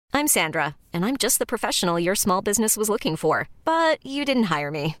I'm Sandra, and I'm just the professional your small business was looking for. But you didn't hire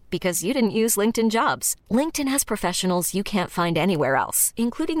me because you didn't use LinkedIn Jobs. LinkedIn has professionals you can't find anywhere else,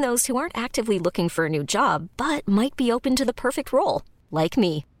 including those who aren't actively looking for a new job, but might be open to the perfect role, like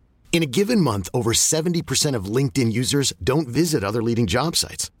me. In a given month, over 70% of LinkedIn users don't visit other leading job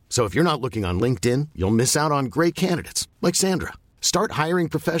sites. So if you're not looking on LinkedIn, you'll miss out on great candidates like Sandra. Start hiring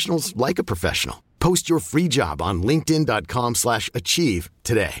professionals like a professional. Post your free job on linkedin.com/achieve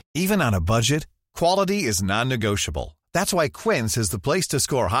today. Even on a budget, quality is non-negotiable. That's why Quince is the place to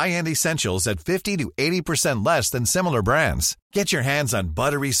score high-end essentials at 50 to 80% less than similar brands. Get your hands on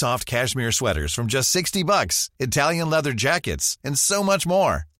buttery soft cashmere sweaters from just $60, Italian leather jackets, and so much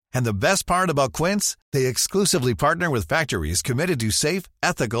more. And the best part about Quince, they exclusively partner with factories committed to safe,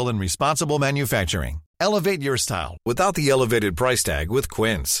 ethical, and responsible manufacturing. Elevate your style without the elevated price tag with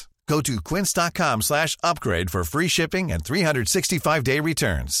Quince. Go to quince.com/upgrade for free shipping and 365-day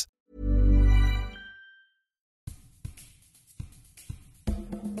returns.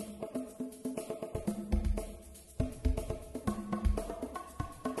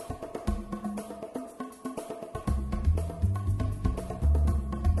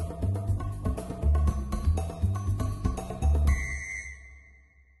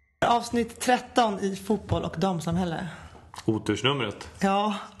 Avsnitt 13 i fotboll och damsamhälle. Otursnumret.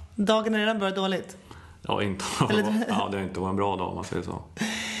 Ja, dagen har redan börjat dåligt. Ja, inte. Ja, det är inte en bra dag om man säger så.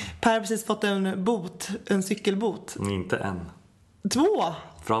 Per har precis fått en cykelbot. Inte en. 2?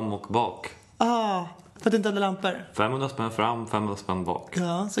 Fram och bak. För att du inte hade lampor. 500 spänn fram, 500 spänn bak.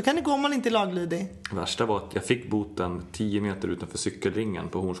 Ja, så kan det gå om man inte är laglydig. Det värsta var att jag fick boten 10 meter utanför cykelringen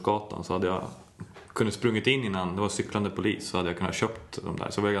på Hornsgatan. Så hade jag kunnat sprungit in innan det var cyklande polis, så hade jag kunnat köpt dem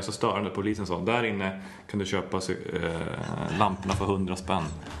där. Så var jag ganska störande. Polisen sa, där inne kunde köpa lamporna för 100 spänn.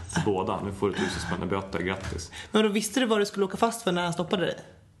 Båda, nu får du 1000 spänn i böter, grattis. Men då visste du vad du skulle åka fast för när han stoppade dig?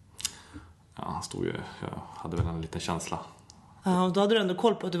 Ja, han stod ju, jag hade väl en liten känsla. Ja, och då hade du ändå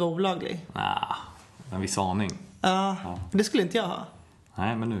koll på att du var olaglig? Nej, en viss aning. Ja, det skulle inte jag ha.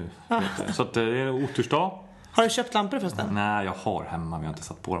 Nej, men nu vet jag. Så att det är en otursdag. Har du köpt lampor förresten? Nej, jag har hemma, vi har inte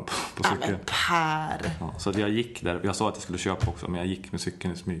satt på dem på cykeln. Men Per! Ja, så att jag gick där, jag sa att jag skulle köpa också, men jag gick med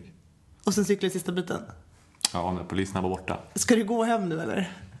cykeln i smyg. Och sen cyklade i sista biten? Ja, när poliserna var borta. Ska du gå hem nu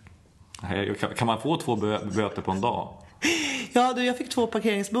eller? Nej, kan man få 2 böter på en dag? Ja, jag fick 2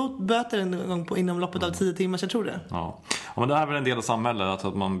 parkeringsböter en gång inom loppet av 10 timmar, så jag tror det. Ja, men det här är väl en del av samhället,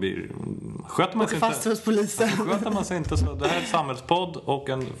 att man blir... Sköter man sig inte... fast hos polisen. Sköter man sig inte så... Det här är ett samhällspodd och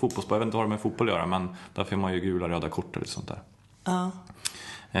en fotbollspodd. Jag vet inte vad det med fotboll att göra, men där får man ju gula, röda kort eller sånt där. Ja.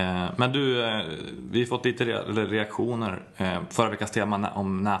 Men du, vi har fått lite reaktioner förra veckans tema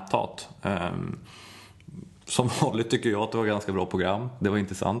om näthat. Som vanligt tycker jag att det var ett ganska bra program. Det var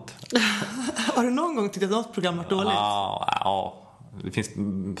intressant. Har du någon gång tyckt att något program var dåligt? Ja, det finns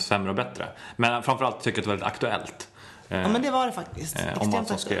sämre och bättre. Men framförallt tycker jag att det var väldigt aktuellt. Ja, men det var det faktiskt. Om vad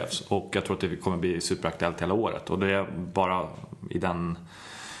som skrevs. Och jag tror att det kommer bli superaktuellt hela året. Och det är bara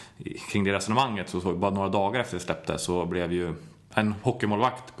kring det resonemanget så bara några dagar efter det släpptes så blev ju en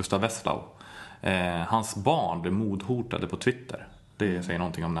hockeymålvakt, Gustav Westlau, hans barn blev mordhotade på Twitter. Det säger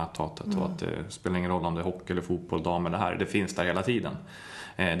någonting om näthatet och att det spelar ingen roll om det är hockey eller fotboll, dam eller här. Det finns där hela tiden.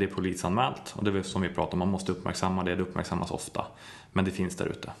 Det är polisanmält och det är som vi pratar om, man måste uppmärksamma det uppmärksammas ofta. Men det finns där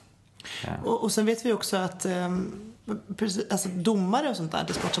ute. Och sen vet vi också att alltså domare och sånt där,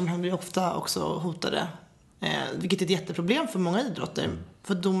 det sportsammanhang blir ofta också hotade. Vilket är ett jätteproblem för många idrotter.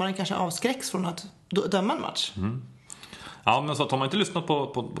 För domaren kanske avskräcks från att döma en match. Ja, men så att har man inte lyssnat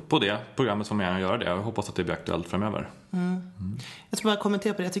på det programmet som jag gör det. Jag hoppas att det blir aktuellt framöver. Jag ska bara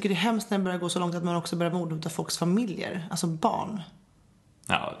kommentera på det. Jag tycker det är hemskt när det börjar gå så långt att man också börjar mordhota folks familjer. Alltså barn.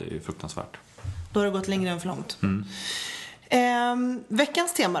 Ja, det är ju fruktansvärt. Då har det gått längre än för långt.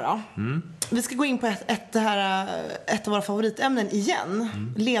 Veckans tema då. Vi ska gå in på ett av våra favoritämnen igen.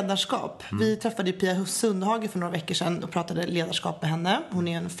 Ledarskap. Vi träffade Pia Sundhage för några veckor sedan och pratade ledarskap med henne. Hon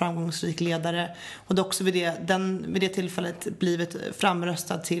är en framgångsrik ledare. Och det också vid det tillfället blivit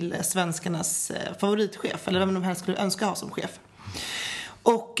framröstad till svenskarnas favoritchef. Eller vem de helst skulle önska ha som chef.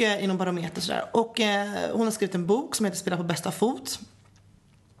 Och inom Barometer sådär. Och hon har skrivit en bok som heter Spela på bästa fot.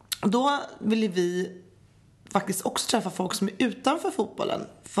 Och då ville vi faktiskt också träffa folk som är utanför fotbollen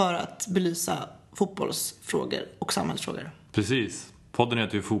för att belysa fotbollsfrågor och samhällsfrågor. Precis. Podden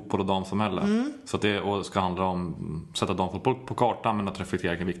heter ju Fotboll och damsamhälle. Så att det ska handla om sätta damfotboll på kartan, men att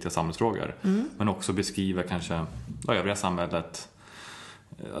reflektera kring viktiga samhällsfrågor. Men också beskriva kanske övriga samhället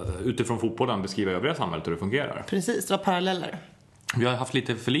utifrån fotbollen, beskriva övriga samhället hur det fungerar. Precis, det var paralleller. Vi har haft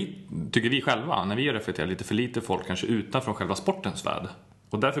lite för lite, tycker vi själva, när vi har reflekterat, lite för lite folk kanske utanför själva sportens värld.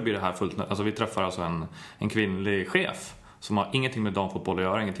 Och därför blir det här fullt, alltså vi träffar alltså en kvinnlig chef som har ingenting med damfotboll att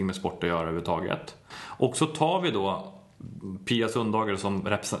göra, ingenting med sport att göra överhuvudtaget. Och så tar vi då Pia Sundhage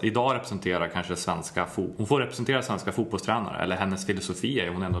som idag representerar kanske hon får representera svenska fotbollstränare, eller hennes filosofi är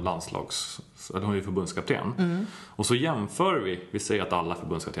hon ändå eller hon är förbundskapten. Och så jämför vi säger att alla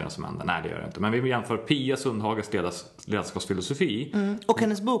förbundskaptener som händer, nej det gör det inte, men vi jämför Pia Sundhages ledarskapsfilosofi och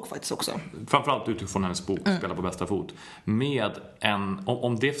hennes bok faktiskt också. Framförallt utifrån hennes bok Spela på bästa fot, med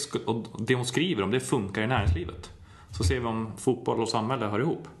om det hon skriver, om det funkar i näringslivet, så ser vi om fotboll och samhälle hör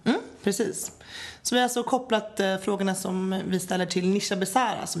ihop. Precis. Så vi har alltså kopplat frågorna som vi ställer till Nisha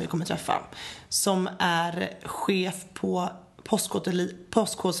Besara som vi kommer träffa, som är chef på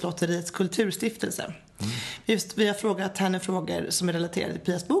Postkodlotteriets kulturstiftelse. Vi har frågat henne frågor som är relaterade till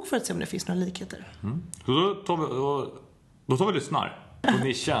Pias bok för att se om det finns några likheter. Så då tar vi lyssnar på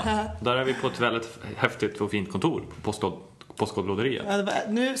Nisha. Där är vi på ett väldigt häftigt och fint kontor på Postkodlotteriet.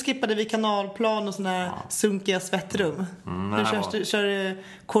 Nu skippade vi kanalplan och sådana här sunkiga svettrum. Nu kör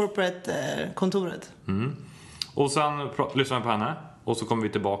corporate-kontoret. Och sen lyssnar vi på henne. Och så kommer vi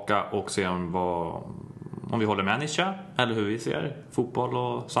tillbaka och ser om vi håller med Nisha, eller hur vi ser fotboll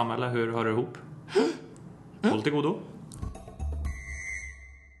och samhälle, hur hör det ihop. Håll till godo.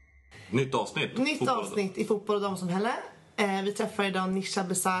 Nytt avsnitt i Fotboll och damsamhälle. Vi träffar idag Nisha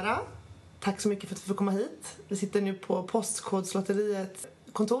Besara. Tack så mycket för att du får komma hit. Vi sitter nu på Postkodlotteriets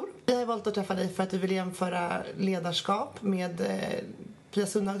kontor. Vi har valt att träffa dig för att vi vill jämföra ledarskap med Pia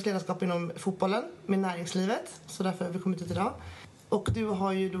Sundhages ledarskap inom fotbollen med näringslivet. Så därför har vi kommit hit idag. Och du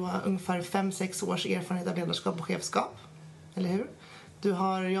har ju då ungefär 5-6 års erfarenhet av ledarskap och chefskap. Eller hur? Du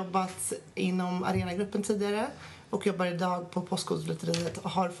har jobbat inom Arenagruppen tidigare och jobbar idag på Postkodlotteriet och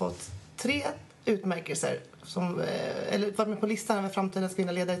har fått 3 utmärkelser eller varit med på listan över framtidens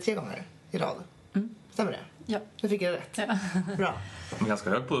kvinnliga ledare 3 gånger i rad. Stämmer det? Ja. Nu fick jag rätt. Ja. Bra. En ganska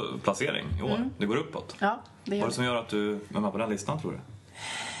hög placering i år. Det går uppåt. Ja, det gör Vad är det som gör att du är med på den listan, tror du?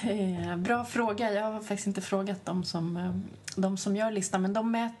 Bra fråga. Jag har faktiskt inte frågat de som gör listan, men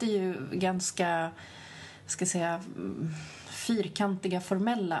de mäter ju ganska, fyrkantiga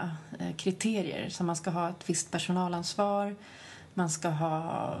formella kriterier. Så man ska ha ett visst personalansvar, man ska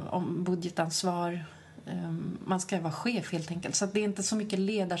ha budgetansvar, man ska vara chef helt enkelt. Så det är inte så mycket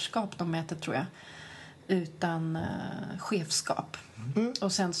ledarskap de mäter, tror jag, utan chefskap.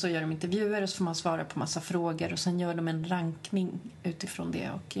 Och sen så gör de intervjuer och så får man svara på massa frågor och sen gör de en rankning utifrån det.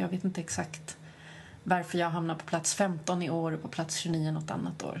 Och jag vet inte exakt varför jag hamnar på plats 15 i år och på plats 29 något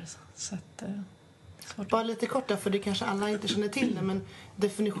annat år. Så att, bara lite kort där, för det kanske alla inte känner till det, men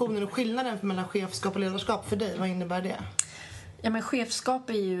definitionen och skillnaden mellan chefskap och ledarskap för dig, vad innebär det? Ja, men chefskap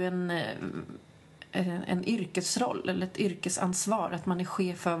är ju en yrkesroll eller ett yrkesansvar, att man är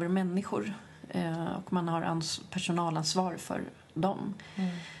chef över människor och man har personalansvar för dem.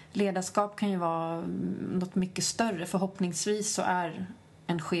 Ledarskap kan ju vara något mycket större. Förhoppningsvis så är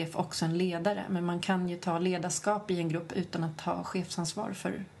en chef också en ledare, men man kan ju ta ledarskap i en grupp utan att ha chefsansvar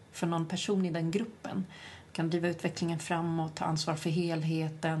för någon person i den gruppen. Man kan driva utvecklingen framåt, ta ansvar för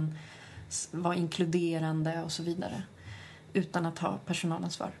helheten, vara inkluderande och så vidare, utan att ha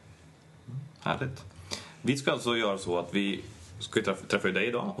personalansvar. Härligt. Vi ska alltså göra så att vi ska träffa dig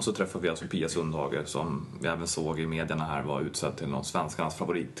idag, och så träffar vi alltså Pia Sundhage, som vi även såg i medierna här var utsedd till någon svenskarnas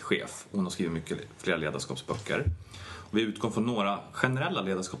favoritchef. Hon har skrivit flera ledarskapsböcker. Vi utgår från några generella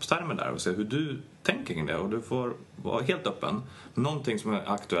ledarskapstermer där och ser hur du tänker kring det, och du får vara helt öppen. Någonting som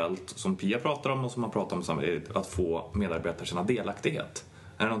är aktuellt, som Pia pratar om och som man pratar om samtidigt, är att få medarbetare känna delaktighet.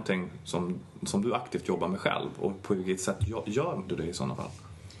 Är det någonting som du aktivt jobbar med själv, och på vilket sätt gör du det i sådana fall?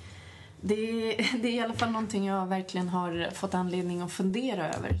 Det är i alla fall någonting jag verkligen har fått anledning att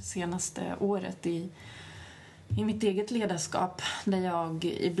fundera över senaste året i mitt eget ledarskap, där jag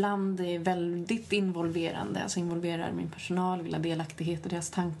ibland är väldigt involverande, alltså involverar min personal, vill ha delaktighet och deras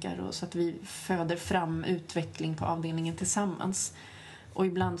tankar, och så att vi föder fram utveckling på avdelningen tillsammans. Och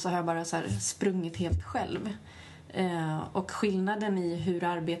ibland så har jag bara så här sprungit helt själv. Och skillnaden i hur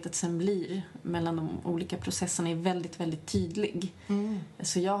arbetet sen blir mellan de olika processerna är väldigt, väldigt tydlig.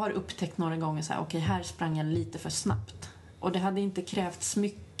 Så jag har upptäckt några gånger så här, okej, här sprang jag lite för snabbt. Och det hade inte krävts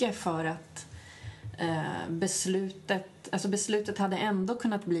mycket för att beslutet hade ändå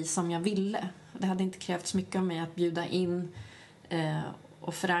kunnat bli som jag ville. Det hade inte krävts mycket av mig att bjuda in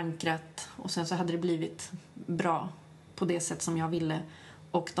och förankrat, och sen så hade det blivit bra på det sätt som jag ville,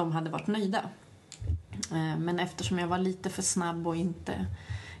 och de hade varit nöjda. Men eftersom jag var lite för snabb och inte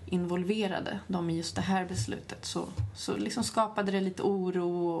involverade dem i just det här beslutet, så liksom skapade det lite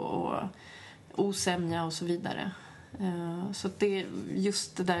oro och osämja och så vidare. Så det,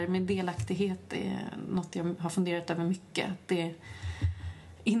 just det där med delaktighet är något jag har funderat över mycket.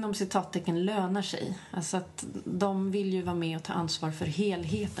 inom citattecken lönar sig. Alltså att de vill ju vara med och ta ansvar för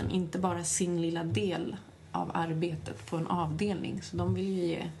helheten, inte bara sin lilla del av arbetet på en avdelning. Så de vill ju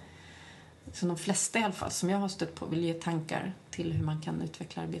ge, så de flesta i alla fall som jag har stött på, vill ge tankar till hur man kan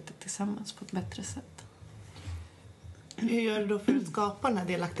utveckla arbetet tillsammans på ett bättre sätt. Hur gör du då för att skapa den här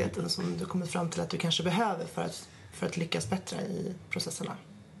delaktigheten som du kommer fram till att du kanske behöver för att lyckas bättre i processerna?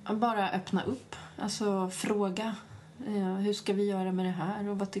 Bara öppna upp, alltså fråga. Hur ska vi göra med det här?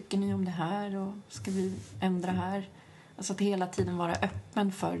 Och vad tycker ni om det här? Och ska vi ändra här? Alltså att hela tiden vara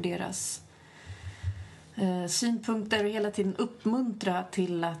öppen för deras synpunkter och hela tiden uppmuntra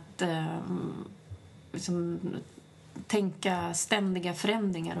till att liksom, tänka ständiga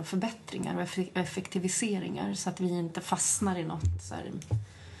förändringar och förbättringar och effektiviseringar så att vi inte fastnar i något så här,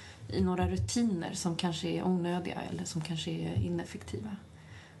 i några rutiner som kanske är onödiga eller som kanske är ineffektiva.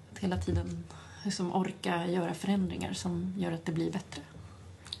 Att hela tiden liksom orka göra förändringar som gör att det blir bättre.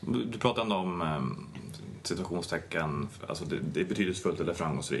 Du pratade om situationstecken, alltså det är betydelsefullt eller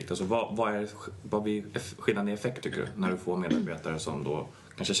framgångsrikt. Alltså vad blir skillnaden i effekt tycker du när du får medarbetare som då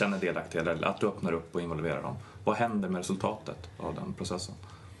kanske känner delaktighet eller att du öppnar upp och involverar dem? Vad händer med resultatet av den processen?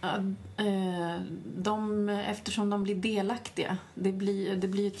 Eftersom de blir delaktiga, det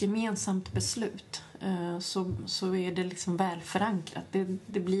blir ett gemensamt beslut, så är det liksom väl förankrat.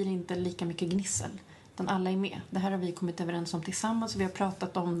 Det blir inte lika mycket gnissel, utan alla är med. Det här har vi kommit överens om tillsammans, vi har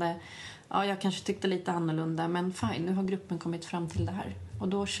pratat om det. Ja, jag kanske tyckte lite annorlunda, men fine, nu har gruppen kommit fram till det här. Och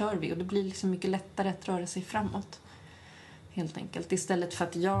då kör vi, och det blir liksom mycket lättare att röra sig framåt. Helt enkelt, istället för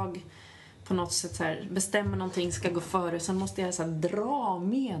att jag på något sätt så här, bestämmer någonting ska gå före, sen måste jag så här, dra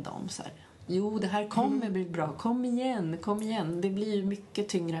med dem så här. Jo, det här kommer bli bra, kom igen. Det blir ju mycket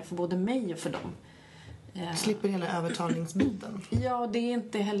tyngre för både mig och för dem. Slipper hela övertalningsbiten. Ja, det är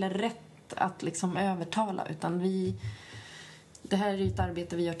inte heller rätt att liksom övertala, utan det här är ju ett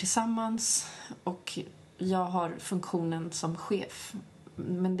arbete vi gör tillsammans och jag har funktionen som chef.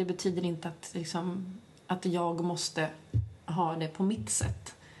 Men det betyder inte att jag måste ha det på mitt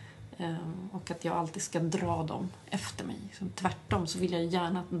sätt. Och att jag alltid ska dra dem efter mig. Så tvärtom så vill jag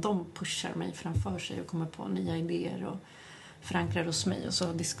gärna att de pushar mig framför sig och kommer på nya idéer och förankrar hos mig, och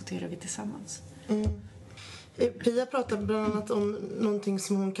så diskuterar vi tillsammans. Pia pratar bland annat om någonting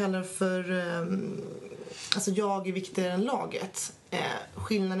som hon kallar för alltså jag är viktigare än laget.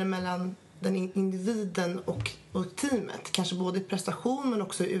 Skillnaden mellan den individen och teamet, kanske både i prestation men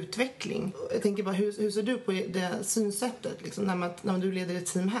också i utveckling. Jag tänker bara, hur ser du på det synsättet liksom, när du leder ett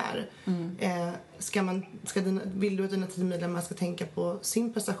team här? Vill du att dina teammedlemmar ska tänka på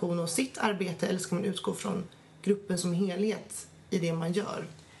sin prestation och sitt arbete, eller ska man utgå från gruppen som helhet i det man gör?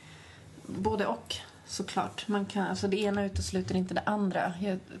 Både och, såklart. Alltså det ena utesluter inte det andra.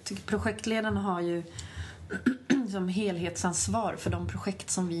 Jag tycker projektledarna har ju som helhetsansvar för de projekt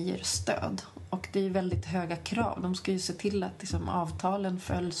som vi ger stöd. Och det är väldigt höga krav. De ska ju se till att liksom, avtalen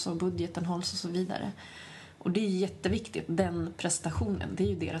följs och budgeten hålls och så vidare. Och det är jätteviktigt, den prestationen. Det är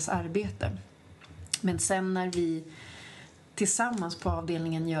ju deras arbete. Men sen när vi tillsammans på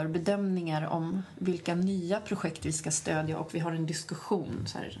avdelningen gör bedömningar om vilka nya projekt vi ska stödja och vi har en diskussion.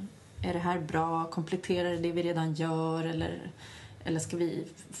 Så här, är det här bra? Kompletterar det vi redan gör? Eller ska vi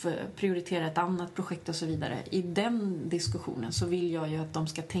prioritera ett annat projekt och så vidare. I den diskussionen så vill jag ju att de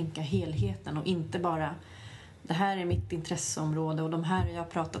ska tänka helheten och inte bara det här är mitt intresseområde och de här har jag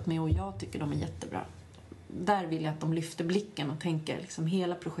pratat med och jag tycker de är jättebra. Där vill jag att de lyfter blicken och tänker liksom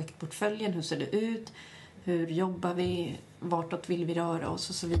hela projektportföljen, hur ser det ut? Hur jobbar vi? Vartåt vill vi röra oss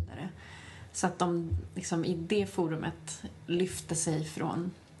och så vidare. Så att de liksom i det forumet lyfter sig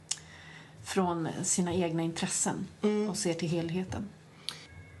från sina egna intressen och ser till helheten.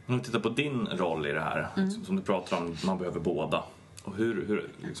 Om vi tittar på din roll i det här, som du pratar om, man behöver båda. Och hur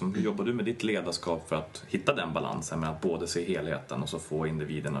jobbar du med ditt ledarskap för att hitta den balansen med att både se helheten och så få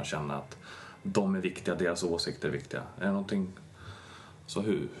individerna att känna att de är viktiga, deras åsikter är viktiga? Är det någonting, så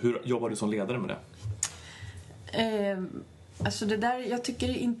hur jobbar du som ledare med det? Alltså det där, jag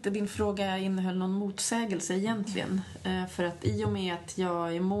tycker inte din fråga innehöll någon motsägelse egentligen. För att i och med att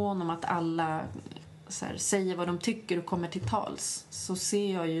jag är mån om att alla så här, säger vad de tycker och kommer till tals, så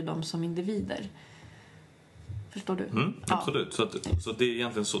ser jag ju dem som individer. Förstår du? Absolut. Ja. Så det är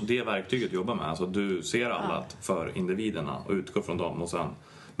egentligen det verktyget du jobbar med. Alltså du ser alla för individerna och utgår från dem. Och sen,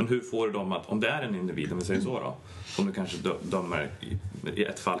 Men hur får du dem att, om det är en individ, om vi säger så då, som du kanske dömer i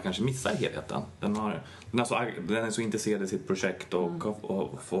ett fall kanske missar helheten. Den är så intresserad i sitt projekt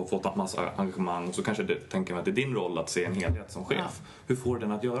och fått en massa engagemang, och så kanske tänker man att det är din roll att se en helhet som chef. Ja. Hur får du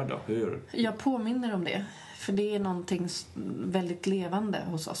den att göra då? Jag påminner om det. För det är någonting väldigt levande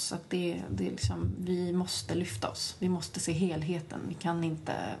hos oss. Att det är liksom, vi måste lyfta oss. Vi måste se helheten. Vi kan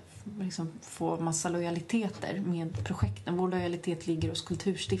inte liksom få massa lojaliteter med projekten. Vår lojalitet ligger hos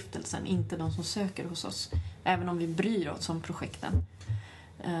Kulturstiftelsen, inte de som söker hos oss. Även om vi bryr oss om projekten.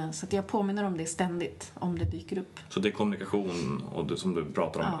 Så att jag påminner om det ständigt, om det dyker upp. Så det är kommunikation och som du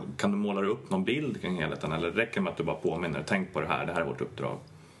pratar om. Ja. Kan du måla upp någon bild kring helheten? Eller räcker det med att du bara påminner? Tänk på det här är vårt uppdrag.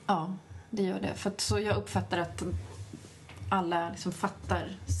 Ja, det gör det. För att så jag uppfattar att alla liksom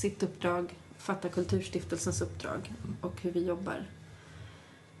fattar sitt uppdrag, fattar Kulturstiftelsens uppdrag och hur vi jobbar.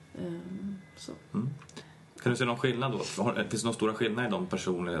 Så. Mm. Kan du se någon skillnad då? Finns det någon stora skillnad i de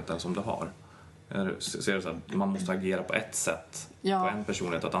personligheter som du har? Ser du så att man måste agera på ett sätt, på en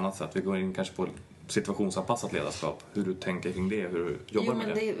personlighet, ett annat sätt? Vi går in kanske på situationsanpassat ledarskap. Hur du tänker kring det, hur du jobbar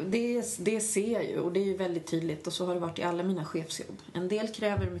med det. Det ser jag ju, och det är ju väldigt tydligt, och så har det varit i alla mina chefsjobb. En del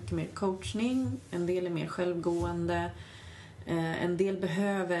kräver mycket mer coachning, en del är mer självgående, en del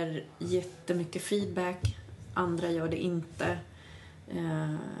behöver jättemycket feedback, andra gör det inte.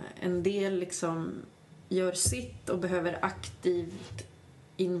 En del liksom gör sitt och behöver aktivt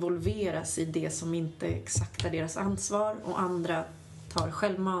involveras i det som inte exakt är deras ansvar, och andra tar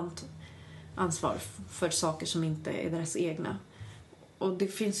självmant ansvar för saker som inte är deras egna. Och det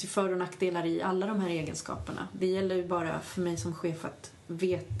finns ju för- och nackdelar i alla de här egenskaperna. Det gäller ju bara för mig som chef att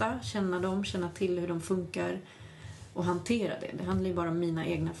veta, känna dem, känna till hur de funkar och hantera det. Det handlar ju bara om mina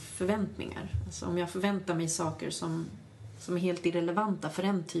egna förväntningar. Alltså om jag förväntar mig saker som är helt irrelevanta för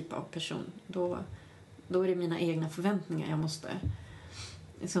en typ av person, då är det mina egna förväntningar jag måste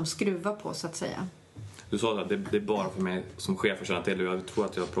liksom skruva på, så att säga. Du sa att det är bara för mig som chef att känna till. Jag tror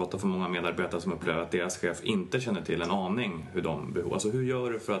att jag pratar för många medarbetare som upplever att deras chef inte känner till en aning hur de behöver. Alltså hur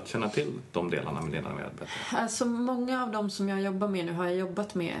gör du för att känna till de delarna med dina medarbetare? Alltså många av dem som jag jobbar med nu har jag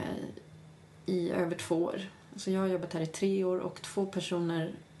jobbat med i över 2 år. Alltså jag har jobbat här i 3 år och 2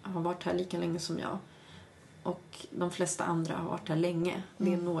 personer har varit här lika länge som jag. Och de flesta andra har varit här länge.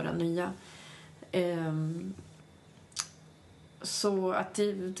 Det är några nya. Så att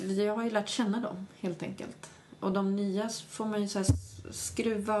jag har ju lärt känna dem helt enkelt. Och de nya får man ju så här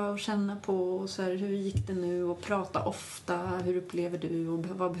skruva och känna på, och så här, hur gick det nu, och prata ofta, hur upplever du och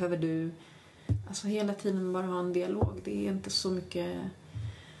vad behöver du. Alltså hela tiden bara ha en dialog. Det är inte så mycket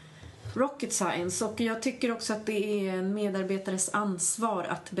rocket science. Och jag tycker också att det är en medarbetares ansvar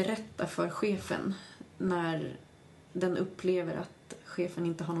att berätta för chefen när den upplever att chefen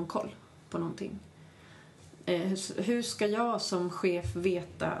inte har någon koll på någonting. Hur ska jag som chef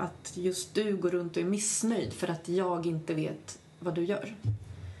veta att just du går runt och är missnöjd för att jag inte vet vad du gör?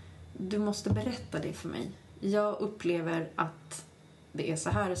 Du måste berätta det för mig. Jag upplever att det är så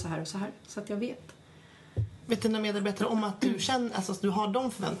här och så här och så här, så att jag vet. Vet dina medarbetare om att du känner, alltså att du har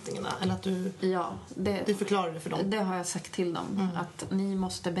de förväntningarna, eller att du, du förklarar det för dem? Det har jag sagt till dem, att ni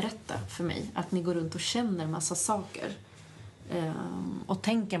måste berätta för mig att ni går runt och känner massa saker. Och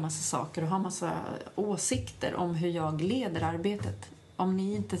tänker massa saker och har massa åsikter om hur jag leder arbetet. Om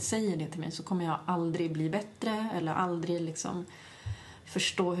ni inte säger det till mig så kommer jag aldrig bli bättre, eller aldrig liksom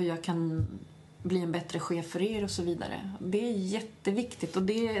förstå hur jag kan bli en bättre chef för er och så vidare. Det är jätteviktigt, och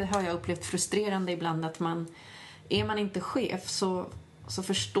det har jag upplevt frustrerande ibland, att är man inte chef så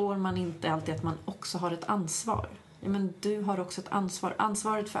förstår man inte alltid att man också har ett ansvar. Ja, men du har också ett ansvar.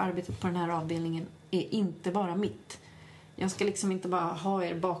 Ansvaret för arbetet på den här avdelningen är inte bara mitt. Jag ska liksom inte bara ha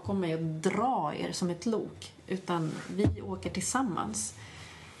er bakom mig och dra er som ett lok, utan vi åker tillsammans.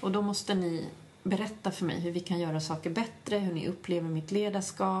 Och då måste ni berätta för mig hur vi kan göra saker bättre, hur ni upplever mitt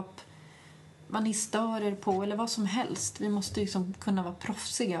ledarskap, vad ni stör er på, eller vad som helst. Vi måste liksom kunna vara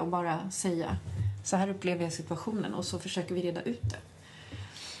proffsiga och bara säga, så här upplever jag situationen, och så försöker vi reda ut det.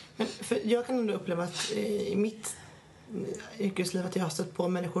 Men för jag kan ändå uppleva att i mitt yrkesliv att jag har stött på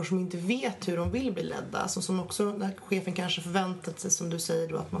människor som inte vet hur de vill bli ledda. Alltså som också, när chefen kanske förväntat sig, som du säger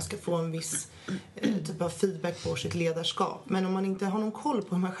då, att man ska få en viss typ av feedback på sitt ledarskap. Men om man inte har någon koll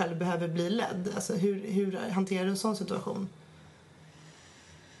på hur man själv behöver bli ledd, alltså hur hanterar du en sån situation?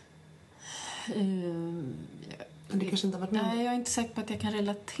 Det kanske inte har varit med. Nej, jag är inte säker på att jag kan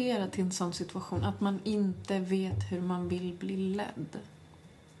relatera till en sån situation. Att man inte vet hur man vill bli ledd.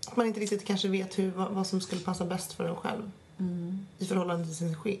 Att man inte riktigt kanske vet vad som skulle passa bäst för en själv i förhållande till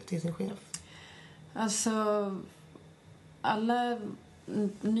sin chef. Alltså, alla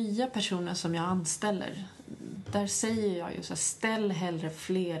nya personer som jag anställer, där säger jag ju så här, ställ hellre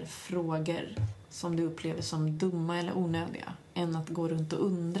fler frågor som du upplever som dumma eller onödiga än att gå runt och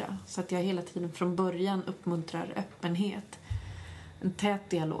undra. Så att jag hela tiden från början uppmuntrar öppenhet. En tät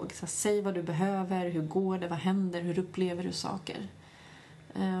dialog. Så här, säg vad du behöver, hur går det, vad händer, hur upplever du saker.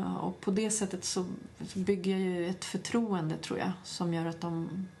 Och på det sättet så bygger jag ju ett förtroende, tror jag, som gör att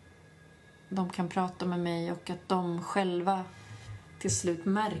de kan prata med mig och att de själva till slut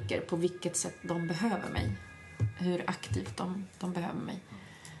märker på vilket sätt de behöver mig. Hur aktivt de behöver mig.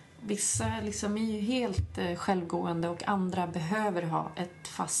 Vissa liksom är ju helt självgående och andra behöver ha ett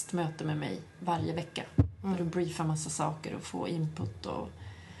fast möte med mig varje vecka. För att briefa massa saker och få input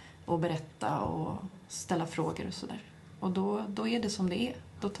och berätta och ställa frågor och sådär. Och då är det som det är.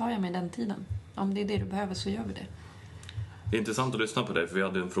 Då tar jag mig den tiden. Om det är det du behöver så gör vi det. Det är intressant att lyssna på dig, för vi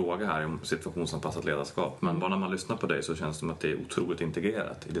hade en fråga här om situationsanpassat ledarskap. Men bara när man lyssnar på dig så känns det som att det är otroligt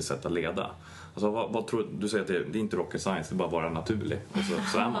integrerat i det sätt att leda. Alltså, vad tror du? Säger att det är inte rocket science, det är bara att vara naturlig. Och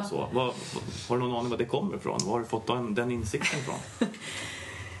så är man så. Har du någon aning var det kommer ifrån? Var har du fått den insikten ifrån?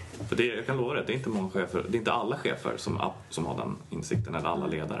 För jag kan lova dig, det är inte många chefer, det är inte alla chefer som har den insikten, eller alla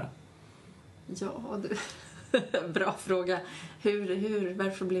ledare. Ja, bra fråga.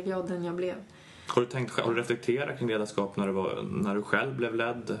 Varför blev jag den jag blev? Har du reflekterat kring ledarskap när du själv blev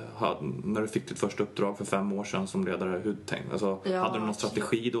ledd? När du fick ditt första uppdrag för 5 år sedan som ledare? Alltså, ja, hade du någon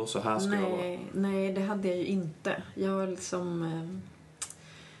strategi då? Så här ska jag vara? Nej, det hade jag ju inte. Jag liksom...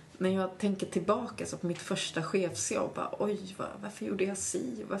 När jag tänker tillbaka så på mitt första chefsjobb, oj, varför gjorde jag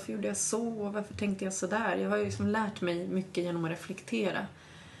si? Varför gjorde jag så? Varför tänkte jag så där? Jag har ju liksom lärt mig mycket genom att reflektera.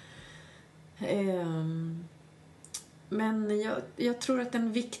 Men jag tror att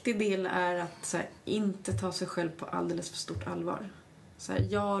en viktig del är att så här, inte ta sig själv på alldeles för stort allvar. Så här,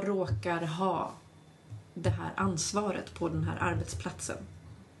 jag råkar ha det här ansvaret på den här arbetsplatsen.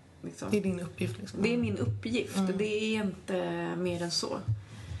 Liksom. Det är din uppgift. Liksom. Det är min uppgift. Det är inte mer än så.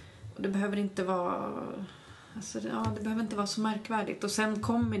 Och det behöver inte vara... det behöver inte vara så märkvärdigt. Och sen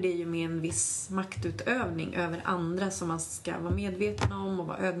kommer det ju med en viss maktutövning över andra som man ska vara medveten om och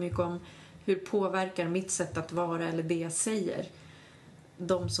vara ödmjuk om. Hur påverkar mitt sätt att vara eller det jag säger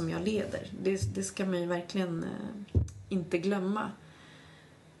de som jag leder? Det ska man ju verkligen inte glömma.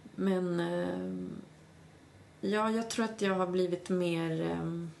 Men jag tror att jag har blivit mer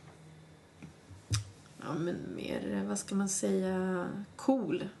vad ska man säga,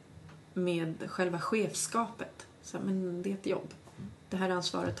 cool med själva chefskapet. Så, men det är ett jobb. Det här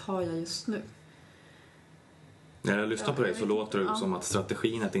ansvaret har jag just nu. När jag lyssnar på dig så låter det som att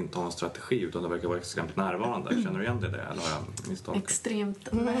strategin att inte ha en strategi, utan det verkar vara extremt närvarande. Känner du igen det där? Eller har jag misstolkat?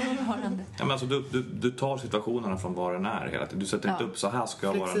 Extremt närvarande. Ja, men alltså, du tar situationerna från vad den är hela tiden. Du sätter inte upp så här ska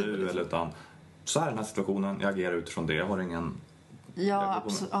jag vara nu, eller utan så här är den här situationen, jag agerar utifrån det. Jag har ingen... Ja,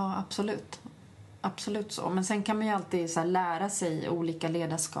 absolut. Absolut så. Men sen kan man ju alltid så här lära sig olika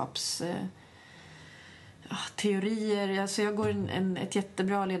ledarskaps... teorier. Alltså jag går ett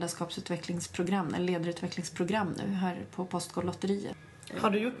jättebra ledarskapsutvecklingsprogram, en ledarutvecklingsprogram nu här på Postkodlotteriet. Har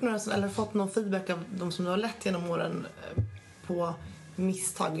du gjort eller fått någon feedback av de som du har lett genom åren på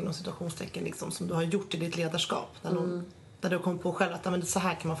misstag inom situationstecken liksom, som du har gjort i ditt ledarskap? Där du har kommit på själv att men så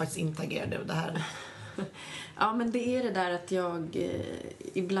här kan man faktiskt inte agera det här. Ja, men det är det där att jag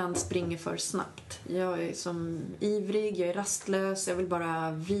ibland springer för snabbt. Jag är som ivrig, jag är rastlös, jag vill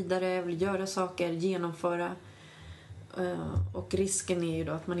bara vidare, jag vill göra saker, genomföra. Och risken är ju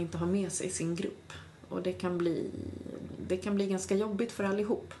då att man inte har med sig sin grupp. Och det kan bli ganska jobbigt för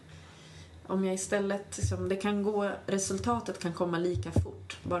allihop. Om jag istället, resultatet kan komma lika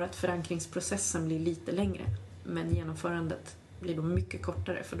fort, bara att förankringsprocessen blir lite längre. Men genomförandet blir då mycket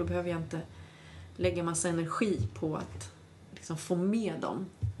kortare, för då behöver jag inte lägga massa energi på att liksom få med dem.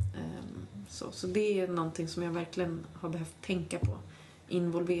 Så det är någonting som jag verkligen har behövt tänka på.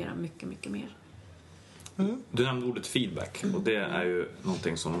 Involvera mycket, mycket mer. Du nämnde ordet feedback, och det är ju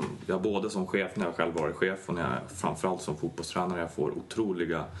någonting som jag både som chef, när jag själv varit chef, och när jag framförallt som fotbollstränare, jag får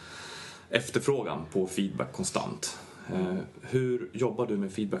otroliga efterfrågan på feedback konstant. Hur jobbar du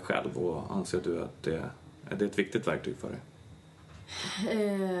med feedback själv, och anser du att det är ett viktigt verktyg för dig?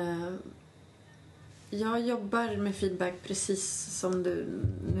 Jag jobbar med feedback precis som du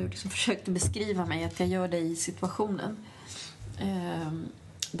nu liksom försökte beskriva mig, att jag gör det i situationen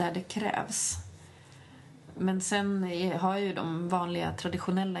där det krävs. Men sen har jag ju de vanliga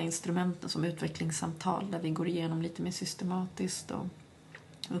traditionella instrumenten som utvecklingssamtal, där vi går igenom lite mer systematiskt, och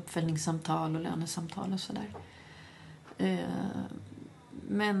uppföljningssamtal och lönesamtal och sådär.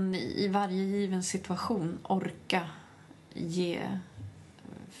 Men i varje given situation orka ge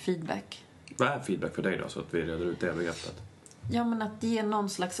feedback. Vad är feedback för dig då, så att vi reder ut det begreppet? Ja, men att ge någon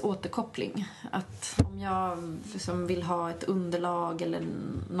slags återkoppling. Att om jag liksom vill ha ett underlag eller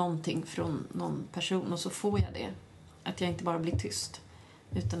någonting från någon person och så får jag det. Att jag inte bara blir tyst.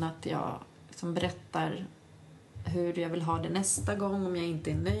 Utan att jag liksom berättar hur jag vill ha det nästa gång om jag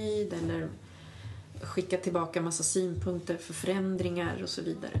inte är nöjd. Eller skickar tillbaka en massa synpunkter för förändringar och så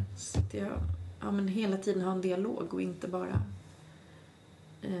vidare. Så att jag men hela tiden har en dialog och inte bara...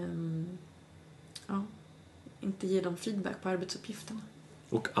 inte ge dem feedback på arbetsuppgifterna.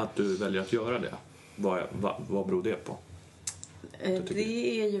 Och att du väljer att göra det, vad beror det på?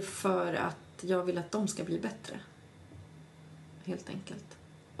 Det är ju för att jag vill att de ska bli bättre. Helt enkelt.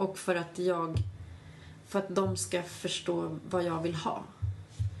 Och för att de ska förstå vad jag vill ha.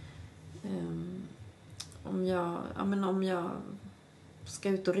 Om jag ska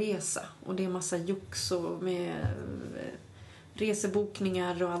ut och resa och det är massa jox och med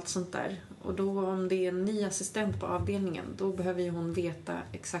resebokningar och allt sånt där. Och då om det är en ny assistent på avdelningen, då behöver ju hon veta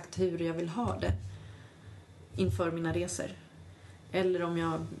exakt hur jag vill ha det inför mina resor. Eller om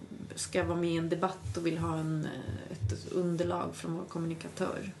jag ska vara med i en debatt och vill ha ett underlag från vår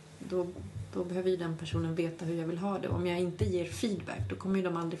kommunikatör. Då behöver ju den personen veta hur jag vill ha det. Om jag inte ger feedback, då kommer ju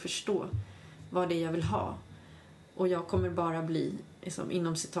de aldrig förstå vad det är jag vill ha. Och jag kommer bara bli, liksom,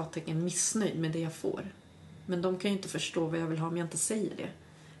 inom citattecken, missnöjd med det jag får. Men de kan ju inte förstå vad jag vill ha om jag inte säger det.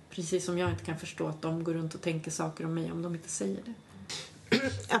 Precis som jag inte kan förstå att de går runt och tänker saker om mig om de inte säger det.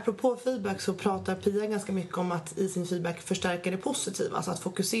 Apropå feedback så pratar Pia ganska mycket om att i sin feedback förstärka det positiva. Alltså att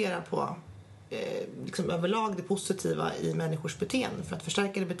fokusera på liksom överlag det positiva i människors beteende för att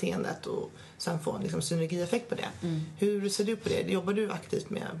förstärka det beteendet och sen få en liksom synergieffekt på det. Hur ser du på det? Jobbar du aktivt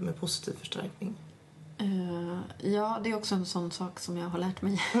med positiv förstärkning? Ja, det är också en sån sak som jag har lärt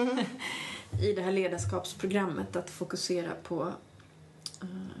mig i det här ledarskapsprogrammet, att fokusera på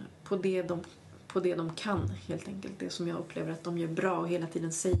det de kan, helt enkelt. Det som jag upplever att de gör bra och hela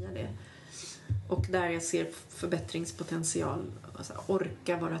tiden säga det. Och där jag ser förbättringspotential, alltså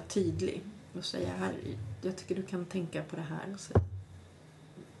orka vara tydlig och säga här, jag tycker du kan tänka på det här och säga,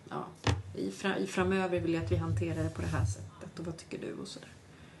 i framöver vill jag att vi hanterar det på det här sättet och vad tycker du och sådär.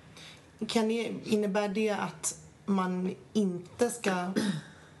 Innebär det att man inte ska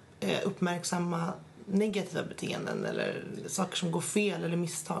uppmärksamma negativa beteenden eller saker som går fel eller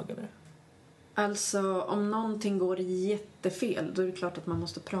misstag? Eller? Alltså, om någonting går jättefel, då är det klart att man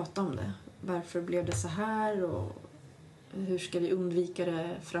måste prata om det. Varför blev det så här och hur ska vi undvika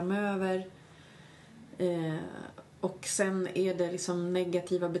det framöver? Och sen är det liksom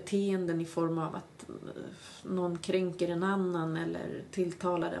negativa beteenden i form av att någon kränker en annan eller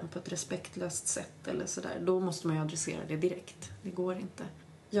tilltalar den på ett respektlöst sätt eller sådär. Då måste man ju adressera det direkt. Det går inte.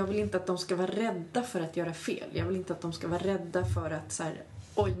 Jag vill inte att de ska vara rädda för att göra fel. Jag vill inte att de ska vara rädda för att så här,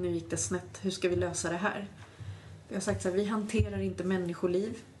 oj, nu gick det snett. Hur ska vi lösa det här? Jag har sagt så här, vi hanterar inte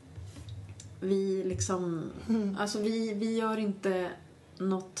människoliv. Vi liksom, alltså vi gör inte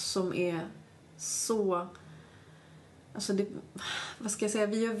något som är så, alltså det, vad ska jag säga,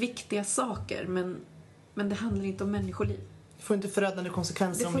 vi gör viktiga saker, men det handlar inte om människoliv. Det får inte förödande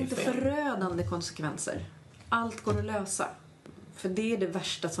konsekvenser. Det får inte förödande konsekvenser. Allt går att lösa. För det är det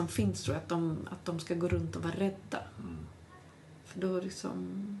värsta som finns, tror jag, att de ska gå runt och vara rädda. För då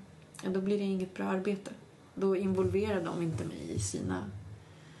liksom, då blir det inget bra arbete. Då involverar de inte mig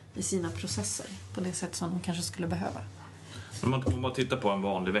i sina processer på det sätt som de kanske skulle behöva. Om man tittar på en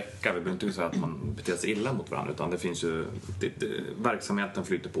vanlig vecka, vi behöver inte säga att man beter sig illa mot varandra, utan det finns ju, verksamheten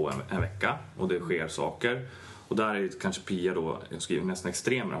flyter på en vecka och det sker saker. Och där är kanske Pia då, jag skriver nästan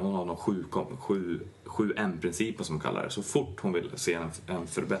extremare, hon har någon 7 M-principer som kallar det. Så fort hon vill se en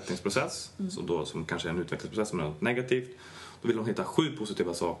förbättringsprocess, så då, som kanske är en utvecklingsprocess med något negativt, då vill hon hitta 7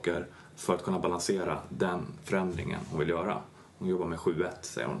 positiva saker för att kunna balansera den förändringen hon vill göra. Hon jobbar med 7-1,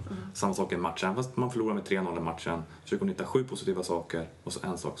 säger hon. Samma sak i en match. Även fast man förlorar med 3-0 i matchen, försöker hon hitta 7 positiva saker och så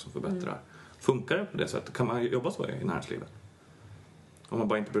en sak som förbättrar. Funkar det på det sättet? Kan man jobba så i näringslivet? Om man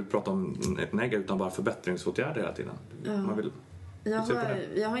bara inte behöver prata om ett negativt utan bara förbättringsåtgärder hela tiden. Ja. Man vill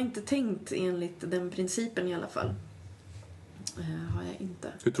jag har inte tänkt enligt den principen i alla fall. Har jag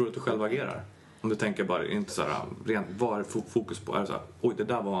inte. Hur tror du att du själv agerar? Om du tänker bara, inte så här, rent, vad är fokus på? Är det så här, oj, det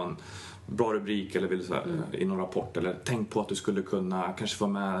där var en bra rubrik, eller vill du så här, i någon rapport, eller tänk på att du skulle kunna kanske få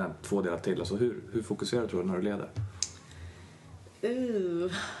med 2 delar till. Alltså, hur fokuserar du, tror du, när du leder?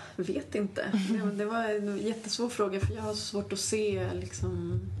 Vet inte. Det var en jättesvår fråga, för jag har svårt att se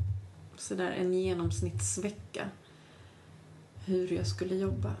liksom, så där, en genomsnittsvecka hur jag skulle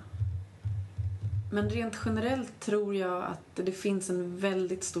jobba. Men rent generellt tror jag att det finns en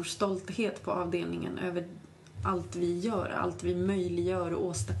väldigt stor stolthet på avdelningen över allt vi gör, allt vi möjliggör och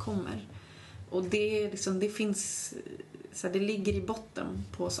åstadkommer. Och det, liksom, det finns så här, det ligger i botten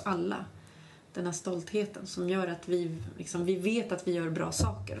på oss alla. Den här stoltheten som gör att vi vet att vi gör bra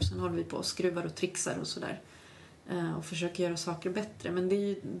saker. Och sen håller vi på och skruvar och trixar och sådär. Och försöker göra saker bättre. Men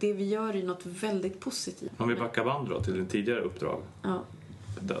det vi gör är något väldigt positivt. Om vi backar band då till din tidigare uppdrag. Ja.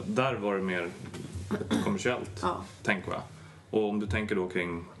 Där var det mer kommersiellt, tänker jag. Och om du tänker då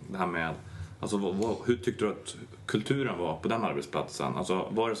kring det här med... Alltså, hur tyckte du att kulturen var på den arbetsplatsen? Alltså,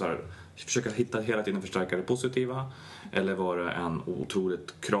 var det så här, försöka hela tiden förstärka det positiva? Eller var det en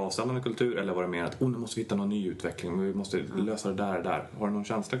otroligt kravställande kultur? Eller var det mer att nu måste vi hitta någon ny utveckling, men vi måste lösa det där? Har du någon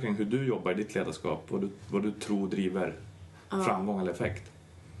känsla kring hur du jobbar i ditt ledarskap? Vad du tror driver framgång eller effekt?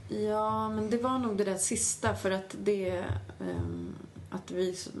 Ja, men det var nog det där sista, för att att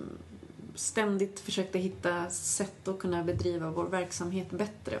vi ständigt försökte hitta sätt att kunna bedriva vår verksamhet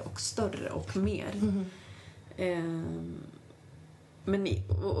bättre och större och mer. Men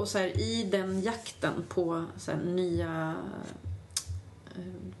och så här, i den jakten på så här,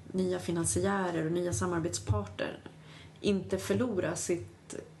 nya finansiärer och nya samarbetspartner, inte förlora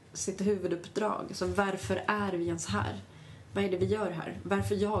sitt huvuduppdrag. Så varför är vi ens här? Vad är det vi gör här?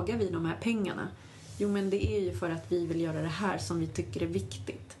 Varför jagar vi de här pengarna? Jo, men det är ju för att vi vill göra det här som vi tycker är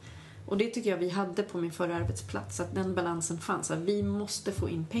viktigt. Och det tycker jag vi hade på min förra arbetsplats, att den balansen fanns. Att vi måste få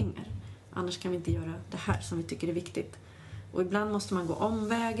in pengar. Annars kan vi inte göra det här som vi tycker är viktigt. Och ibland måste man gå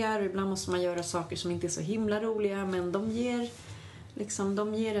omvägar, och ibland måste man göra saker som inte är så himla roliga, men de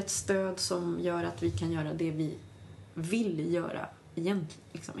ger ett stöd som gör att vi kan göra det vi vill göra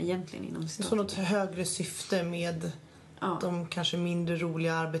egentligen inom staten. Så något högre syfte med de kanske mindre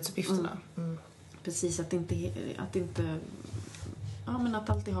roliga arbetsuppgifterna. Precis, att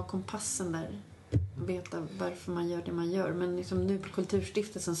alltid ha kompassen där, veta varför man gör det man gör. Men liksom nu på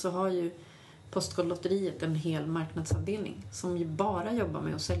Kulturstiftelsen så har ju Postkodlotteriet en hel marknadsavdelning som ju bara jobbar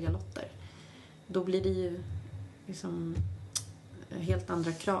med att sälja lotter. Då blir det ju liksom helt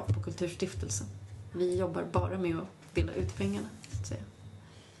andra krav på Kulturstiftelsen. Vi jobbar bara med att dela ut pengarna, så att säga.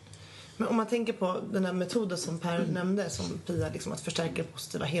 Men om man tänker på den här metoden som Per nämnde, som Pia, liksom att förstärka det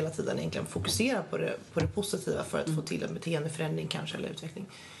positiva hela tiden, egentligen fokusera på det positiva för att få till en beteendeförändring kanske, eller utveckling.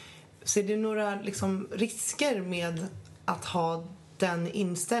 Ser du några liksom risker med att ha den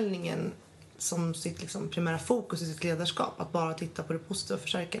inställningen som sitt liksom primära fokus i sitt ledarskap, att bara titta på det positiva och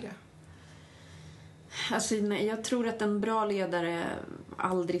förstärka det? Alltså, jag tror att en bra ledare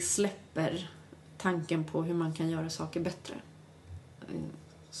aldrig släpper tanken på hur man kan göra saker bättre.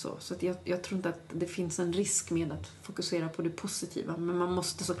 Så att jag tror inte att det finns en risk med att fokusera på det positiva. Men man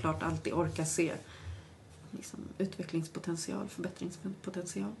måste såklart alltid orka se liksom, utvecklingspotential,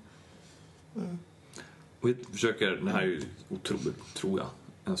 förbättringspotential. Och vi försöker, det här är ju otroligt, tror jag,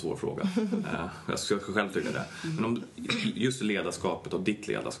 en svår fråga. Jag ska själv tycka det. Men om just ledarskapet och ditt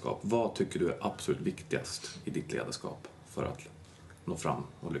ledarskap, vad tycker du är absolut viktigast i ditt ledarskap för att nå fram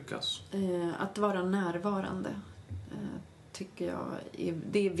och lyckas? Att vara närvarande tycker jag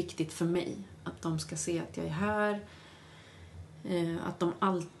det är viktigt för mig. Att de ska se att jag är här. Att de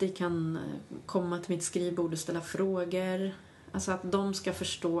alltid kan komma till mitt skrivbord och ställa frågor. Alltså att de ska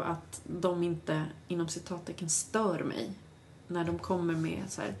förstå att de inte, inom citattecken, stör mig. När de kommer med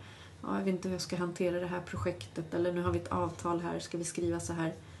så här, jag vet inte hur jag ska hantera det här projektet. Eller nu har vi ett avtal här, ska vi skriva så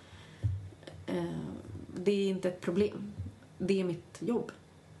här. Det är inte ett problem. Det är mitt jobb.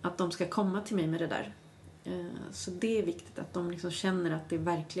 Att de ska komma till mig med det där. Så det är viktigt att de liksom känner att det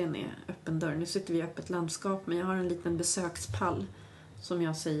verkligen är öppen dörr. Nu sitter vi i öppet landskap, men jag har en liten besökspall som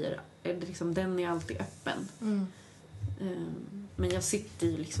jag säger, liksom, den är alltid öppen. Men vi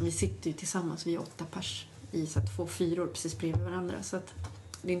sitter ju tillsammans, vi är 8 pers i så 2 fyror precis bredvid varandra, så att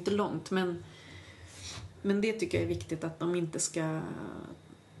det är inte långt, men det tycker jag är viktigt, att de inte ska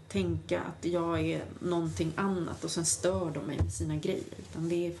tänka att jag är någonting annat och sen stör de mig med sina grejer, utan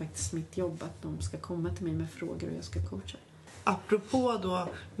det är faktiskt mitt jobb att de ska komma till mig med frågor och jag ska coacha. Apropå då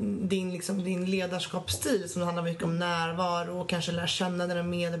din ledarskapsstil som handlar mycket om närvaro och kanske lära känna dina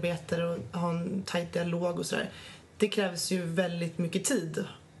medarbetare och ha en tajt dialog och sådär. Det krävs ju väldigt mycket tid,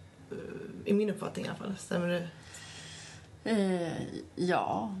 i min uppfattning i alla fall. Stämmer det?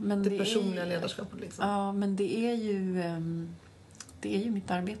 Ja, men det personliga ledarskapet liksom. Ja, men det är ju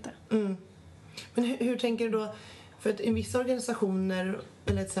mitt arbete. Men hur tänker du då? För att i vissa organisationer,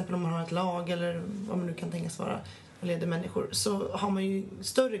 eller till exempel om man har ett lag eller vad man nu kan tänkas vara och leder människor, så har man ju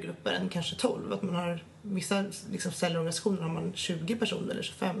större grupper än kanske 12. Att man har vissa liksom cellorganisationer har man 20 personer eller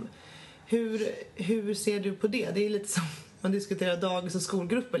 25. Hur ser du på det? Det är lite som man diskuterar dagis- och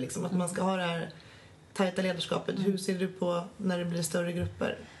skolgrupper liksom, att man ska ha det här tajta ledarskapet. Hur ser du på när det blir större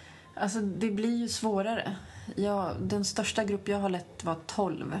grupper? Alltså det blir ju svårare. Den största grupp jag har lett var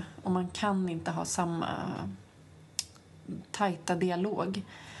 12 och man kan inte ha samma tajta dialog.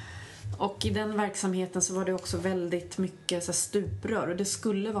 Och i den verksamheten så var det också väldigt mycket så stuprör, och det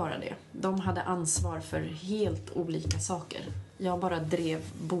skulle vara det. De hade ansvar för helt olika saker. Jag bara drev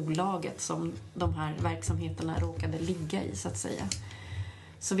bolaget som de här verksamheterna råkade ligga i, så att säga.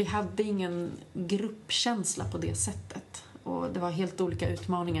 Så vi hade ingen gruppkänsla på det sättet. Och det var helt olika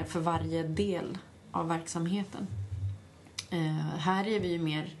utmaningar för varje del av verksamheten. Här är vi ju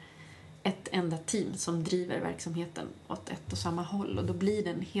mer ett enda team som driver verksamheten åt ett och samma håll. Och då blir det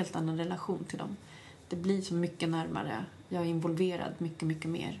en helt annan relation till dem. Det blir så mycket närmare. Jag är involverad mycket, mycket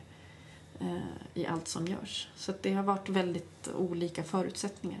mer i allt som görs. Så att det har varit väldigt olika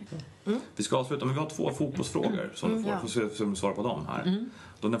förutsättningar. Vi ska avsluta, men vi har 2 fotbollsfrågor som du får svara på dem här.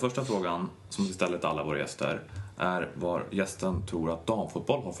 Den första frågan som vi ställer till alla våra gäster är vad gästen tror att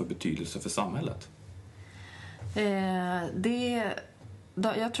damfotboll har för betydelse för samhället.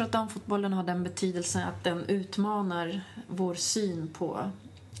 Jag tror att damfotbollen har den betydelsen att den utmanar vår syn på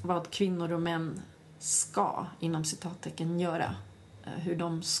vad kvinnor och män ska, inom citattecken, göra. Hur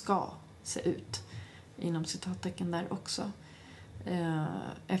de ska se ut, inom citattecken där också.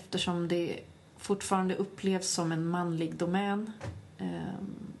 Eftersom det fortfarande upplevs som en manlig domän,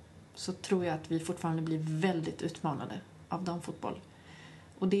 så tror jag att vi fortfarande blir väldigt utmanade av damfotboll.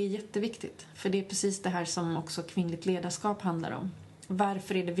 Och det är jätteviktigt, för det är precis det här som också kvinnligt ledarskap handlar om.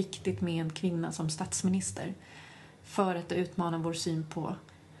 Varför är det viktigt med en kvinna som statsminister? För att det utmanar vår syn på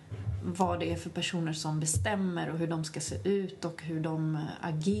vad det är för personer som bestämmer och hur de ska se ut och hur de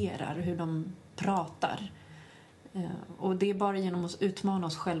agerar, hur de pratar. Och det är bara genom att utmana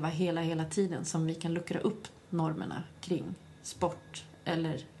oss själva hela tiden som vi kan luckra upp normerna kring sport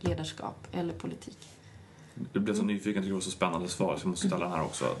eller ledarskap eller politik. Du blev så nyfiken, tycker det var så spännande svar, så jag måste ställa den här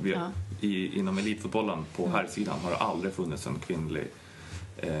också. Inom elitfotbollen på här sidan har det aldrig funnits en kvinnlig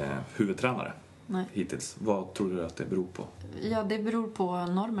huvudtränare. Nej. Hittills. Vad tror du att det beror på? Ja, det beror på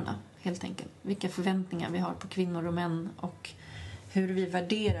normerna, helt enkelt. Vilka förväntningar vi har på kvinnor och män och hur vi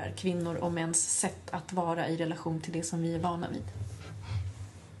värderar kvinnor och mäns sätt att vara i relation till det som vi är vana vid.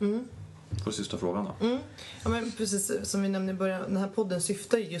 För sista frågan då. Ja, men precis som vi nämnde i början, den här podden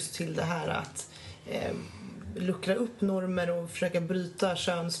syftar just till det här att luckra upp normer och försöka bryta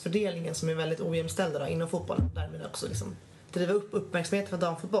könsfördelningen som är väldigt ojämställd inom fotbollen. Därmed också liksom driva upp uppmärksamheten för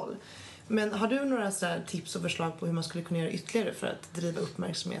damfotboll. Men har du några sådär tips och förslag på hur man skulle kunna göra ytterligare för att driva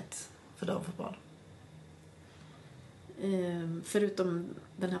uppmärksamhet för damfotboll? Förutom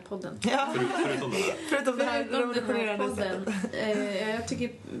den här podden. Ja. Förutom den här podden. Jag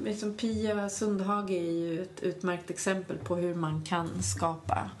tycker liksom Pia Sundhage är ju ett utmärkt exempel på hur man kan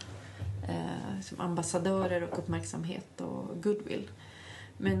skapa ambassadörer och uppmärksamhet och goodwill.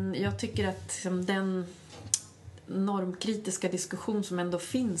 Men jag tycker att liksom, den normkritiska diskussion som ändå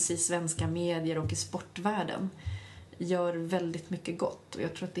finns i svenska medier och i sportvärlden gör väldigt mycket gott. Och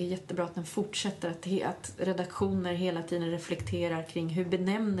jag tror att det är jättebra att den fortsätter, att redaktioner hela tiden reflekterar kring hur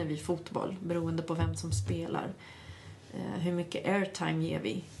benämner vi fotboll beroende på vem som spelar. Hur mycket airtime ger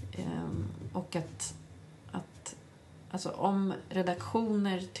vi? Och att alltså, om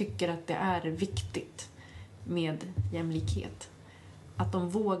redaktioner tycker att det är viktigt med jämlikhet, att de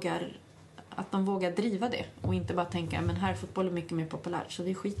vågar driva det och inte bara tänka men här är fotbollen mycket mer populärt så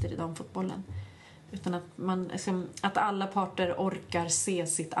vi skiter i damfotbollen. Utan att alla parter orkar se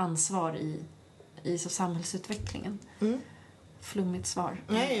sitt ansvar i så samhällsutvecklingen. Flummigt svar.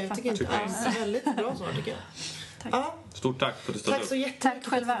 Nej, jag tycker inte det är väldigt bra svar, tycker jag. Tack. Ja. Stort tack för att du ställde upp. Tack så jättemycket. Tack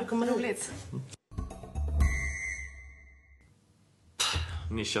själva. För att du kom roligt.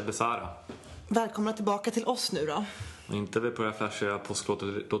 Nisha Besara. Välkomna tillbaka till oss nu då. Inte vi på det här flashiga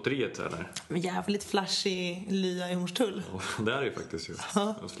påsklotteriet eller? Men jävligt flashig lya i Hornstull. Det är det ju faktiskt ju.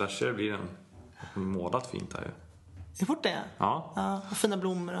 Flashigare blir en målat fint här ju. Är fort det? Ja. Och fina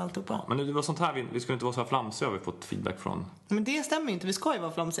blommor och alltihopa. Ja, men det var sånt här, vi skulle inte vara så här flamsiga, har vi fått feedback från. Men det stämmer inte, vi ska ju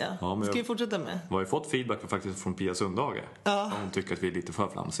vara flamsiga. Ja, det ska vi fortsätta med. Vi har ju fått feedback faktiskt från Pia Sundhage. Ja. Hon tycker att vi är lite för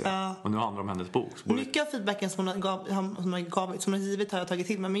flamsiga. Ja. Och nu handlar det om hennes bok. Mycket av feedbacken som hon har givit har jag tagit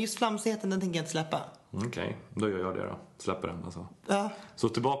till mig. Men just flamsigheten, den tänker jag inte släppa. Okej, då gör jag det då. Släpper den alltså. Ja. Så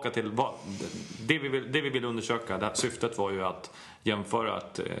tillbaka till det vi vill undersöka. Det här syftet var ju att jämföra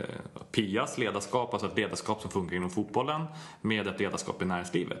att Pias ledarskap, alltså ett ledarskap som funkar inom fotbollen, med ett ledarskap i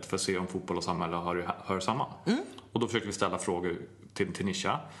näringslivet för att se om fotboll och samhälle hör samman. Och då försökte vi ställa frågor till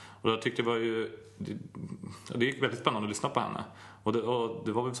Nisha. Och då tyckte det gick väldigt spännande att lyssna på henne. Och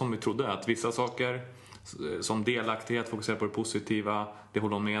det var väl som vi trodde, att vissa saker som delaktighet, fokusera på det positiva, det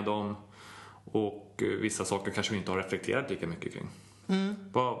håller hon med om. Och vissa saker kanske vi inte har reflekterat lika mycket kring.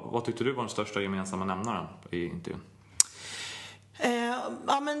 Vad tyckte du var den största gemensamma nämnaren i intervjun?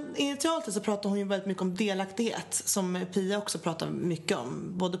 Ja, men initialt så pratar hon ju väldigt mycket om delaktighet, som Pia också pratar mycket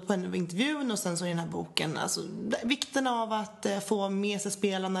om, både på en intervjun och sen så i den här boken. Alltså vikten av att få med sig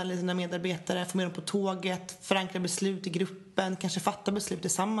spelarna eller sina medarbetare, få med dem på tåget, förankra beslut i gruppen, kanske fatta beslut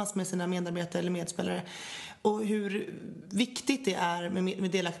tillsammans med sina medarbetare eller medspelare. Och hur viktigt det är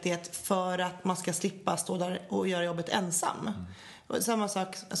med delaktighet för att man ska slippa stå där och göra jobbet ensam. Samma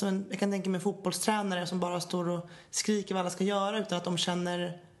sak, alltså jag kan tänka mig fotbollstränare som bara står och skriker vad alla ska göra utan att de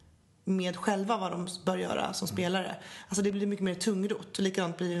känner med själva vad de bör göra som spelare. Alltså det blir mycket mer tungrot.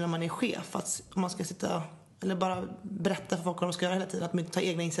 Likadant blir det när man är chef. Att om man ska sitta eller bara berätta för folk vad de ska göra hela tiden, att man inte tar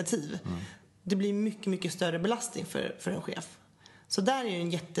egna initiativ. Det blir mycket, mycket större belastning för en chef. Så där är ju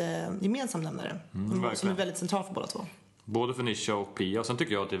en jättegemensam nämnare som är väldigt central för båda två. Både för Nisha och Pia. Och sen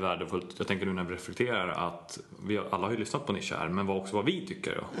tycker jag att det är värdefullt, jag tänker nu när vi reflekterar, att vi alla har ju lyssnat på Nisha här, men vad vi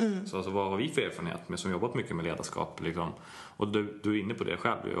tycker då. Så alltså, vad har vi för erfarenhet med som jobbat mycket med ledarskap liksom. Och du är inne på det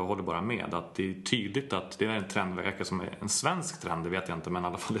själv, jag håller bara med att det är tydligt att det är en trendverkar som är en svensk trend, det vet jag inte, men i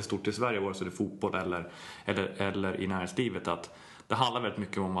alla fall det är stort i Sverige, vare sig det är fotboll eller i näringslivet, att det handlar väldigt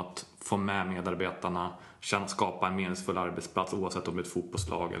mycket om att få med medarbetarna, skapa en meningsfull arbetsplats oavsett om det är ett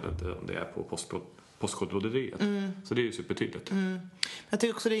fotbollslag eller om det är på postkodlåderiet. Så det är ju supertydligt. Jag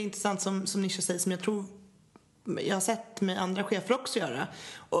tycker också det är intressant som Nisha säger, som jag tror jag har sett med andra chefer också göra,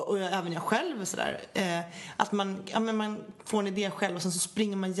 och även jag själv sådär, att man får en idé själv och sen så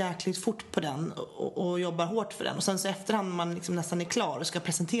springer man jäkligt fort på den och jobbar hårt för den, och sen så efterhand man liksom nästan är klar och ska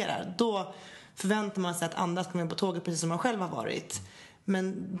presentera, då förväntar man sig att andra ska med på tåget precis som man själv har varit.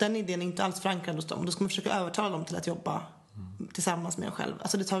 Men den idén är inte alls förankrad hos dem. Då ska man försöka övertala dem till att jobba tillsammans med en själv.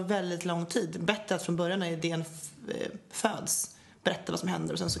 Alltså det tar väldigt lång tid. Bättre att från början när idén föds berätta vad som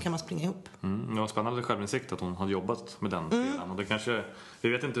händer och sen så kan man springa ihop. Det var spännande självinsikt att hon hade jobbat med den delen. Och det kanske, vi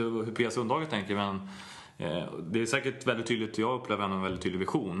vet inte hur Pia Sundhage tänker, men det är säkert väldigt tydligt. Jag upplever en väldigt tydlig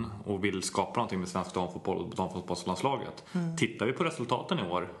vision och vill skapa någonting med svensk damfotboll och damfotbollslandslaget. Tittar vi på resultaten i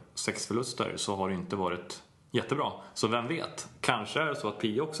år, 6 förluster, så har det inte varit jättebra. Så vem vet, kanske är det så att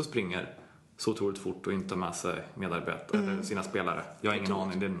Pia också springer så otroligt fort och inte med sig medarbetare eller sina spelare. Jag har ingen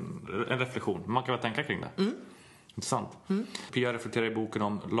aning, det är en reflektion. Man kan väl tänka kring det. Intressant. Pia reflekterar i boken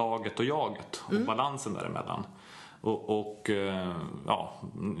om laget och jaget och balansen däremellan. Och ja,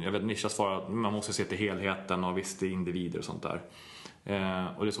 jag vet, Nisha svarar att man måste se till helheten och visst, det är individer och sånt där.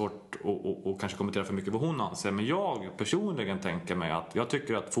 Och det är svårt att kanske kommentera för mycket vad hon anser, men jag personligen tänker mig att jag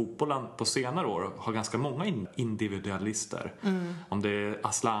tycker att fotbollen på senare år har ganska många individualister. Om det är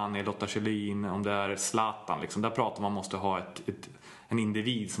Asllani, Lotta Schelin, om det är Zlatan liksom, där pratar man måste ha en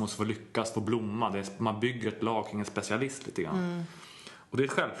individ som måste få lyckas, få blomma. Man bygger ett lag kring en specialist lite grann. Och det är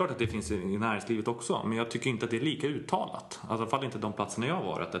självklart att det finns i näringslivet också, men jag tycker inte att det är lika uttalat. Alltså, i alla fall inte de platserna jag har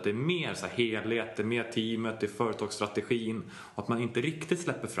varit. Att det är mer så här helhet, det är mer teamet, det är företagsstrategin. Och att man inte riktigt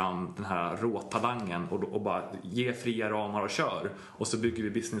släpper fram den här råtalangen och bara ger fria ramar och kör. Och så bygger vi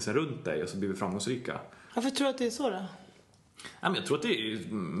businessen runt dig och så blir vi framgångsrika. Varför tror du att det är så då? Ja, men jag tror att det är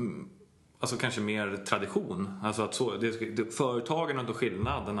alltså kanske mer tradition. Alltså att företagen har då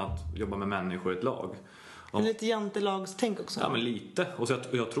skillnaden att jobba med människor i ett lag. Lite jantelagstänk också. Ja, men lite. Och så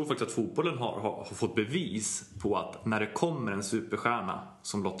jag tror faktiskt att fotbollen har fått bevis på att när det kommer en superstjärna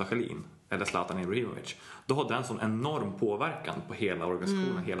som Lotta Schelin eller Zlatan Ibrahimovic, då har den sån enorm påverkan på hela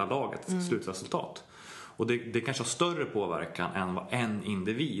organisationen, hela lagets slutresultat. Och det kanske har större påverkan än vad en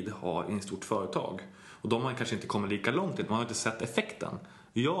individ har i ett stort företag. Och de har kanske inte kommit lika långt, man har inte sett effekten.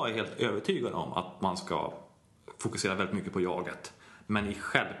 Jag är helt övertygad om att man ska fokusera väldigt mycket på jaget, men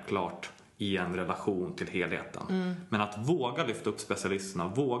självklart i en relation till helheten. Men att våga lyfta upp specialisterna,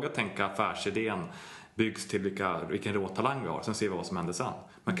 våga tänka affärsidén byggs till vilken råtalang vi har, sen ser vi vad som händer sen.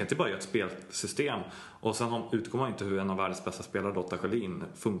 Man kan inte bara göra ett spelsystem och sen utgår man inte hur en av världens bästa spelare, Lotta Schelin,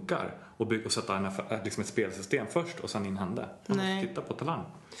 funkar och sätta liksom ett spelsystem först och sen in hände. Man måste titta på talang.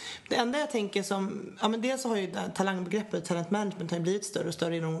 Det enda jag tänker men dels så har ju talangbegreppet, talent management, har blivit större och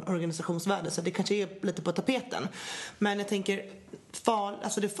större inom organisationsvärlden, så det kanske är lite på tapeten. Men jag tänker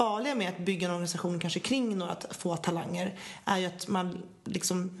det farliga med att bygga en organisation kanske kring några få talanger är ju att man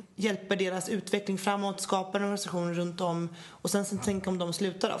liksom hjälper deras utveckling framåt, skapar en organisation runt om och sen tänk om de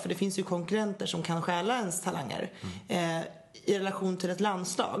slutar då, för det finns ju konkurrenter som kan stjäla ens talanger. I relation till ett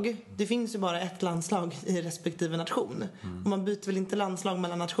landslag. Det finns ju bara ett landslag i respektive nation. Och man byter väl inte landslag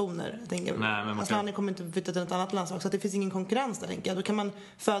mellan nationer, tänker jag. Asllani kommer inte byta till ett annat landslag, så att det finns ingen konkurrens där, tänker jag. Då kan man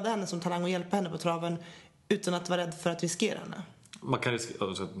föda henne som talang och hjälpa henne på traven utan att vara rädd för att riskera henne. Man kan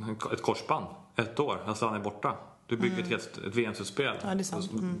riskera ett korsband, 1 år, Asllani är borta. Du bygger ett VM-slutspel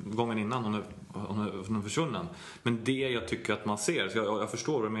gången innan hon är försvunnen. Men det jag tycker att man ser, så jag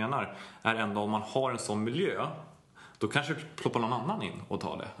förstår vad du menar, är ändå om man har en sån miljö, då kanske ploppar någon annan in och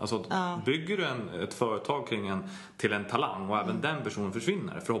tar det. Alltså, bygger du ett företag kring till en talang och även den personen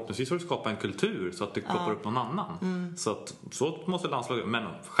försvinner, förhoppningsvis har du skapat en kultur så att det ploppar upp någon annan. Så måste landslaget, men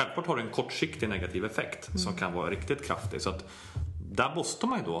självklart har det en kortsiktig negativ effekt som kan vara riktigt kraftig. Så att där måste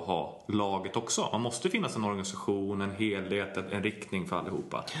man ju då ha laget också. Man måste finnas en organisation, en helhet, en riktning för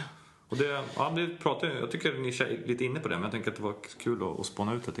allihopa. Och jag tycker ni är lite inne på det, men jag tänker att det var kul att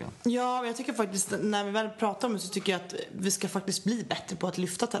spåna ut det igen. Ja, jag tycker faktiskt, när vi väl pratar om det, så tycker jag att vi ska faktiskt bli bättre på att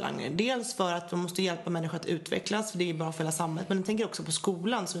lyfta talanger. Dels för att man måste hjälpa människor att utvecklas, för det är bra för hela samhället. Men jag tänker också på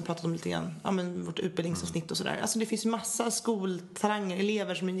skolan, som vi pratat om lite grann. Ja, men vårt utbildningsavsnitt och sådär. Alltså det finns ju massa skoltalanger,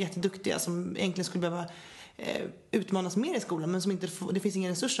 elever som är jätteduktiga, som egentligen skulle behöva utmanas mer i skolan, men som inte det finns inga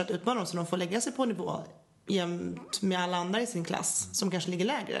resurser att utmana dem, så de får lägga sig på nivå jämt med alla andra i sin klass som kanske ligger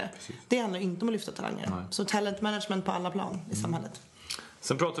lägre. Precis. Det handlar inte om att lyfta talanger. Nej. Så talent management på alla plan i samhället.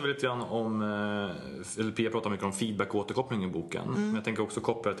 Sen pratar vi lite grann om, eller Pia pratar mycket om feedback och återkoppling i boken. Men jag tänker också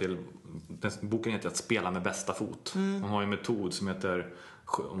koppla till, boken heter att spela med bästa fot. Hon har en metod som heter,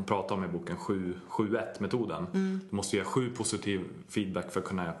 hon pratar om i boken 7-1-metoden. Du måste ge 7 positiv feedback för att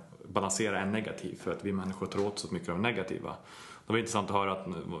kunna balansera en negativ, för att vi människor tar åt så mycket av negativa. Det var intressant att höra att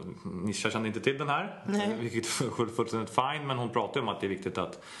Nisha kände inte till den här. Nej. Vilket är fullständigt fine, men hon pratar om att det är viktigt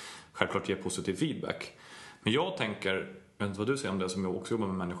att självklart ge positiv feedback. Men jag tänker, jag vet inte vad du säger om det, som jag också jobbar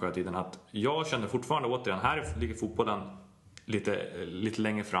med människor hela tiden, att jag känner fortfarande återigen, här ligger fotbollen lite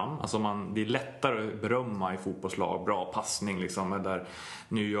längre fram. Alltså det är lättare att berömma i fotbollslag, bra passning liksom, där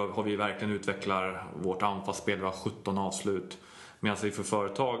nu har vi verkligen utvecklat vårt anfallsspel, vi har 17 avslut. Men alltså för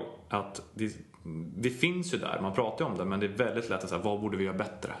företag att det finns ju där, man pratar ju om det, men det är väldigt lätt att säga, vad borde vi göra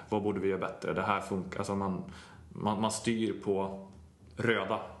bättre? Vad borde vi göra bättre? Det här funkar, alltså man styr på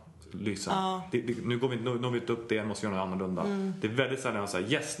röda lysen. Nu når vi inte upp det, måste göra något annorlunda. Det är väldigt sällan att säga,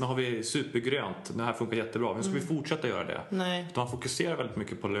 yes, nu har vi supergrönt, det här funkar jättebra, nu ska vi fortsätta göra det. Nej. Man fokuserar väldigt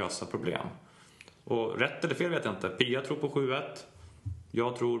mycket på att lösa problem. Och rätt eller fel vet jag inte. Pia tror på 7-1.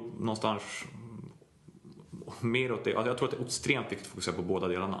 Jag tror någonstans mer åt det. Alltså jag tror att det är extremt viktigt att fokusera på båda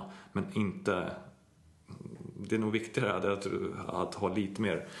delarna, men inte, det är nog viktigare att ha lite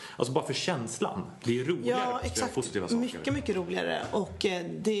mer, alltså bara för känslan. Det är roligare, exakt. Positiva saker. Mycket roligare, och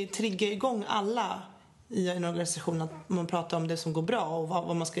det triggar igång alla i en organisation att man pratar om det som går bra och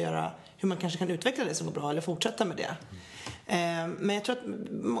vad man ska göra, hur man kanske kan utveckla det som går bra eller fortsätta med det. Men jag tror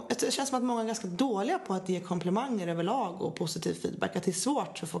att det känns som att många är ganska dåliga på att ge komplimanger överlag och positiv feedback. Att det är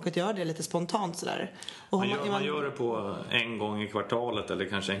svårt för folk att göra det lite spontant sådär. Och man gör det på en gång i kvartalet eller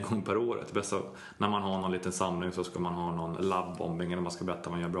kanske en gång per år. Det bästa, när man har någon liten samling så ska man ha någon labbbombing eller man ska berätta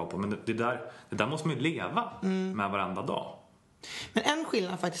vad man gör bra på. Men det där måste man ju leva med varenda dag. Men en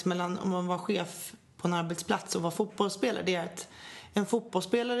skillnad faktiskt mellan om man var chef på en arbetsplats och var fotbollsspelare, det är att en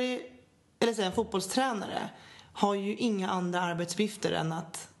fotbollsspelare, eller säga en fotbollstränare, har ju inga andra arbetsuppgifter än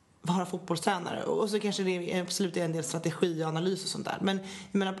att vara fotbollstränare. Och så kanske det absolut är en del strategi och analys och sånt där. Men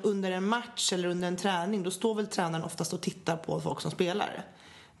jag menar, under en match eller under en träning, då står väl tränaren oftast och tittar på folk som spelar.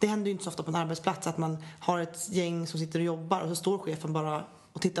 Det händer ju inte så ofta på en arbetsplats att man har ett gäng som sitter och jobbar och så står chefen bara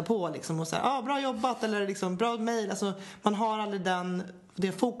och tittar på liksom och säger bra jobbat eller liksom bra mejl. Alltså, man har aldrig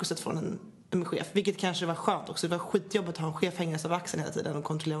det fokuset från en chef, vilket kanske var skönt också. Det var skitjobbigt att ha en chef hängandes av axeln hela tiden och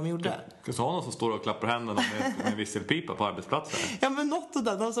kontrollera vad de gjorde. Du sa någon som står och klappar händerna med visselpipa på arbetsplatsen. Ja, men något och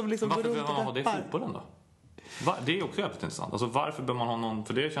där, någon som liksom varför behöver man ha det i fotbollen då? Det är också jävligt intressant. Alltså varför behöver man ha någon,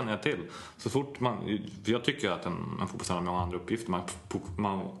 för det känner jag till. Så fort för jag tycker att en fotbollstränare har många andra uppgifter.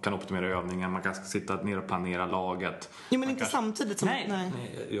 Man kan optimera övningar, man kan sitta ner och planera laget. Jo, men inte samtidigt som... Nej.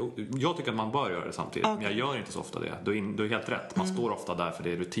 Jag tycker att man bör göra det samtidigt. Okay. Men jag gör inte så ofta det. Du är helt rätt. Man står ofta där för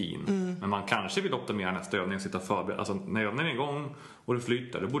det är rutin. Men man kanske vill optimera nästa övning och sitta förberedd. Alltså när övningen är igång och det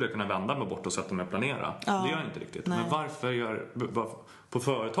flyter, då borde jag kunna vända mig bort och sätta mig och planera. Det gör jag inte riktigt. Nej. Men varför på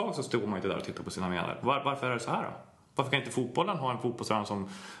företag så står man inte där och tittar på sina medel. Varför är det så här då? Varför kan inte fotbollen ha en fotbollstränare som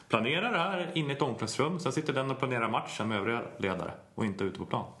planerar det här inne i ett omklädningsrum, sen sitter den och planerar matchen med övriga ledare och inte ute på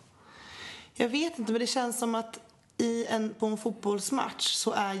plan? Jag vet inte, men det känns som att på en fotbollsmatch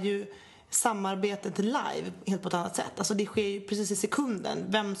så är ju samarbetet live helt på ett annat sätt. Alltså det sker ju precis i sekunden,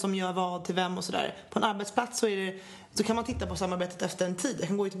 vem som gör vad till vem och sådär. På en arbetsplats så kan man titta på samarbetet efter en tid. Jag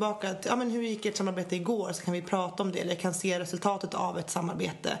kan gå tillbaka till, men hur gick ert samarbete igår, så kan vi prata om det, eller jag kan se resultatet av ett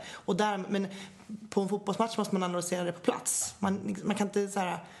samarbete. Men på en fotbollsmatch måste man analysera det på plats. Man kan inte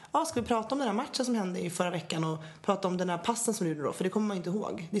säga, ska vi prata om den här matchen som hände i förra veckan och prata om den här passen som du gjorde då, för det kommer man inte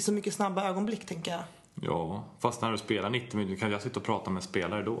ihåg. Det är så mycket snabba ögonblick, tänker jag. Ja, fast när du spelar 90 minuter kan jag sitta och prata med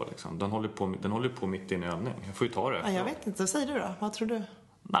spelare då liksom. Den håller på mitt i en övning. Jag får ju ta det. Jag vet inte, vad säger du då? Vad tror du?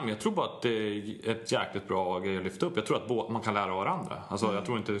 Nej, men jag tror bara att det är ett jäkligt bra grej att lyfta upp. Jag tror att man kan lära av varandra. Alltså, jag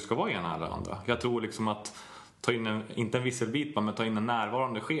tror inte det ska vara ena eller andra. Jag tror liksom att ta in inte en visselbit, men ta in en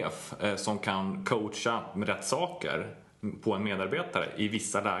närvarande chef som kan coacha med rätt saker på en medarbetare i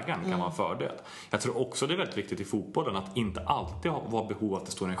vissa lägen kan vara en fördel. Jag tror också det är väldigt viktigt i fotbollen att inte alltid vara behov att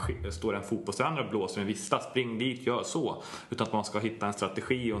det står en fotbollstränare och blåser en vissla, spring dit, gör så, utan att man ska hitta en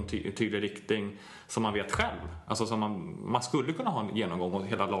strategi och en tydlig riktning som man vet själv. Alltså som man skulle kunna ha en genomgång och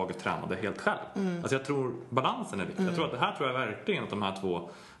hela laget tränade helt själv. Alltså jag tror balansen är viktig. Jag tror att det här tror jag verkligen att de här två,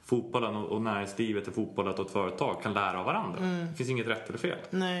 fotbollen och näringslivet och fotbollen och ett företag, kan lära av varandra. Det finns inget rätt eller fel.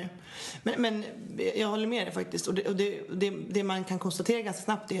 Nej, men jag håller med dig faktiskt. Och det man kan konstatera ganska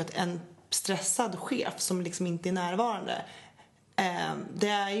snabbt är att en stressad chef som liksom inte är närvarande, det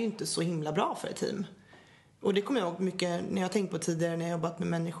är ju inte så himla bra för ett team. Och det kommer jag ihåg mycket när jag har tänkt på tidigare när jag jobbat med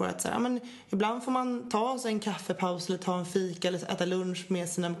människor, att så här, men ibland får man ta sig en kaffepaus eller ta en fika eller äta lunch med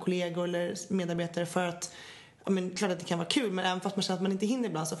sina kollegor eller medarbetare, för att klart att det kan vara kul, men även fast man känner att man inte hinner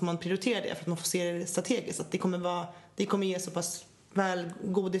ibland så får man prioritera det för att man får se det strategiskt, att det kommer ge så pass väl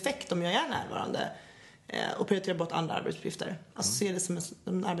god effekt om jag är närvarande, och prioritera bort andra arbetsuppgifter. Alltså se det som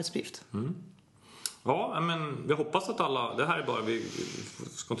en arbetsuppgift. Ja, men jag hoppas att alla, det här är bara, vi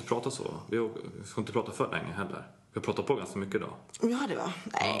ska inte prata så, vi ska inte prata för länge heller. Vi har pratat på ganska mycket idag. Ja, det var.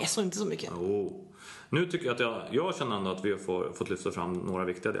 Nej, så inte så mycket. Nu tycker jag att jag känner ändå att vi har fått lyfta fram några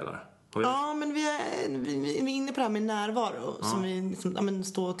viktiga delar. Ja, men vi är inne på det här med närvaro, som vi liksom,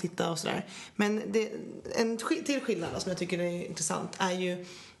 stå och titta och sådär. Men en till skillnad som jag tycker är intressant är ju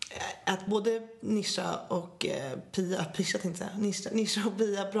att både Nisha och Nisha och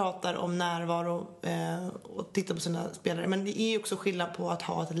Pia pratar om närvaro och tittar på sina spelare. Men det är ju också skillnad på att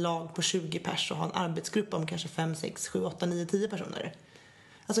ha ett lag på 20 pers och ha en arbetsgrupp om kanske 5, 6, 7, 8, 9, 10 personer.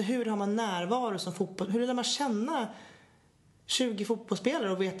 Alltså hur har man närvaro som fotboll? Hur lär man känna 20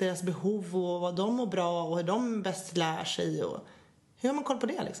 fotbollsspelare och vet deras behov och vad de mår bra och hur de bäst lär sig, och hur har man koll på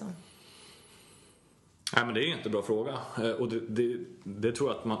det liksom? Nej, men det är ju inte en bra fråga. Och det tror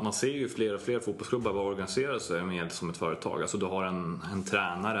jag att man ser ju fler och fler fotbollsklubbar vad organiserar sig med som ett företag. Alltså du har en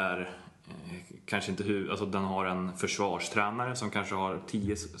tränare, kanske inte alltså den har en försvarstränare som kanske har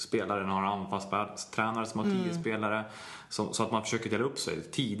 10 spelare, den har en anfallstränare som har 10 spelare, så att man försöker dela upp sig.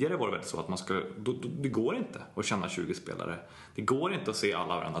 Tidigare var det väl så att det går inte att känna 20 spelare. Det går inte att se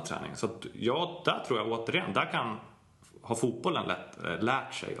alla varandra träning. Så att där tror jag återigen, där har fotbollen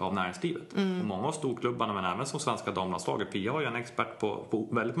lärt sig av näringslivet. Och många av storklubbarna, men även som svenska damlandslaget. Pia har ju en expert på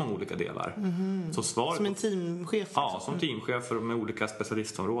väldigt många olika delar. Så som en teamchef? Ja, som teamchefer med olika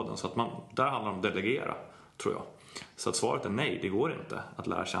specialistområden. Så att där handlar det om att delegera, tror jag. Så att svaret är nej, det går inte att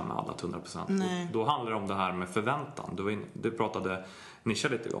lära känna alla till 100%. Då handlar det om det här med förväntan. Det pratade Nisha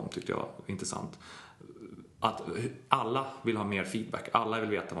lite om, tyckte jag var intressant. Att alla vill ha mer feedback. Alla vill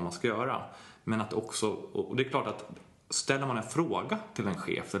veta vad man ska göra. Men att också, och det är klart att ställer man en fråga till en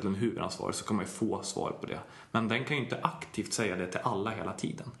chef eller en huvudansvarig så kan man ju få svar på det. Men den kan ju inte aktivt säga det till alla hela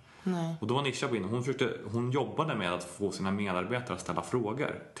tiden. Nej. Och då var Nisha inne, hon jobbade med att få sina medarbetare att ställa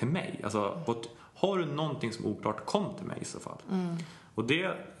frågor till mig. Alltså, har du någonting som oklart, kom till mig i så fall. Och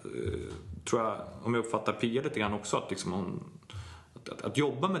det tror jag, om jag uppfattar Pia lite grann också, att, liksom att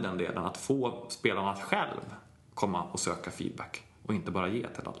jobba med den delen, att få spelarna att själv komma och söka feedback och inte bara ge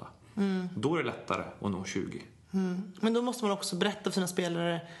till alla. Då är det lättare att nå 20. Men då måste man också berätta för sina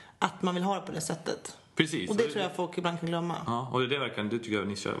spelare att man vill ha det på det sättet. Precis. Och det tror jag folk ibland kan glömma. Ja, och det tycker jag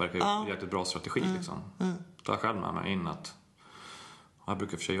Nisha verkar en jäkligt bra strategi. Liksom. Ta själv med mig in att jag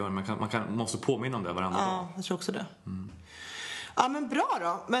brukar för sig göra, men man måste påminna om det varenda dag. Ja, jag tror också det. Ja, men bra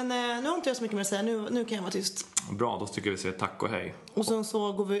då. Men nu har inte jag så mycket mer att säga. Nu kan jag vara tyst. Bra, då tycker vi säger tack och hej. Och sen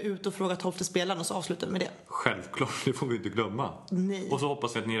så går vi ut och frågar 12:e spelaren och så avslutar vi med det. Självklart, det får vi inte glömma. Nej. Och så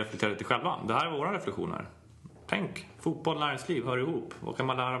hoppas vi att ni reflekterar lite själva. Det här är våra reflektioner. Tänk, fotboll, näringsliv hör ihop. Vad kan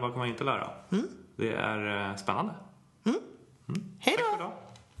man lära, vad kan man inte lära? Det är spännande. Hej då!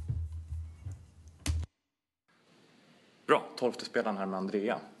 Bra, 12:e spelaren här med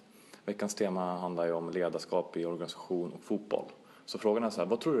Andrea. Veckans tema handlar ju om ledarskap i organisation och fotboll. Så frågan är så här,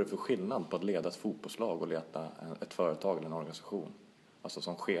 vad tror du är för skillnad på att leda ett fotbollslag och leda ett företag eller en organisation? Alltså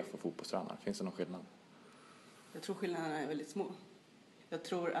som chef och fotbollstränare, finns det någon skillnad? Jag tror skillnaderna är väldigt små. Jag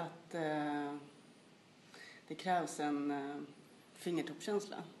tror att det krävs en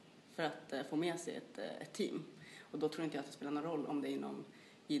fingertoppskänsla för att få med sig ett team. Och då tror inte jag att det spelar någon roll om det är inom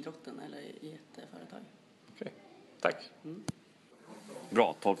idrotten eller i ett företag. Okej, tack.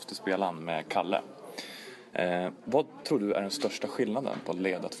 Bra, 12:e spelaren med Kalle. Vad tror du är den största skillnaden på att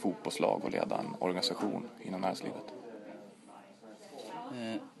leda ett fotbollslag och leda en organisation inom näringslivet?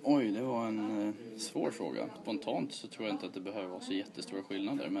 Det var en svår fråga. Spontant så tror jag inte att det behöver vara så jättestora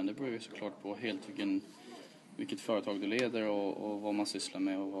skillnader. Men det beror ju såklart på helt vilket företag du leder och vad man sysslar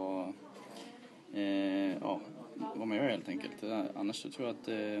med och vad man gör helt enkelt. Annars så tror jag att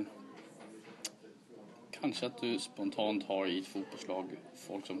kanske att du spontant har i ett fotbollslag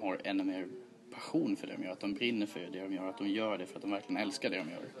folk som har ännu mer passion för det de gör. Att de brinner för det de gör. Att de gör det för att de verkligen älskar det de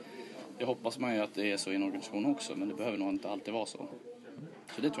gör. Det hoppas man ju att det är så i en organisation också. Men det behöver nog inte alltid vara så.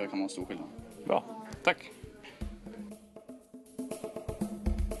 Så det tror jag kan vara en stor skillnad. Bra, tack.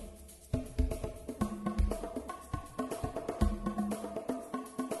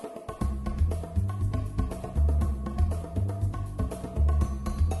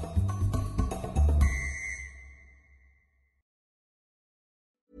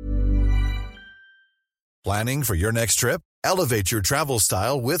 Planning for your next trip? Elevate your travel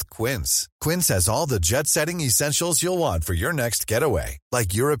style with Quince. Quince has all the jet-setting essentials you'll want for your next getaway,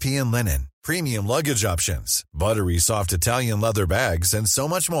 like European linen, premium luggage options, buttery soft Italian leather bags, and so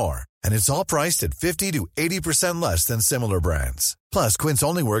much more. And it's all priced at 50 to 80% less than similar brands. Plus, Quince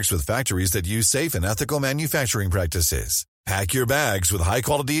only works with factories that use safe and ethical manufacturing practices. Pack your bags with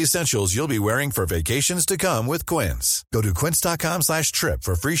high-quality essentials you'll be wearing for vacations to come with Quince. Go to quince.com/trip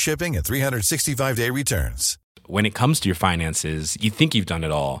for free shipping and 365-day returns. When it comes to your finances, you think you've done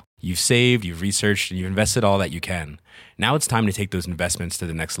it all. You've saved, you've researched, and you've invested all that you can. Now it's time to take those investments to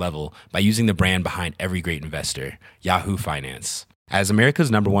the next level by using the brand behind every great investor, Yahoo Finance. As America's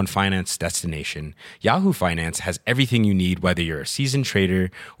 #1 finance destination, Yahoo Finance has everything you need, whether you're a seasoned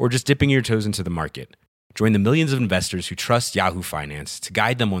trader or just dipping your toes into the market. Join the millions of investors who trust Yahoo Finance to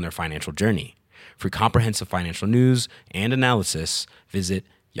guide them on their financial journey. For comprehensive financial news and analysis, visit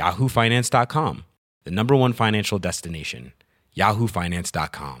yahoofinance.com, the #1 financial destination,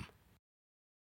 yahoofinance.com.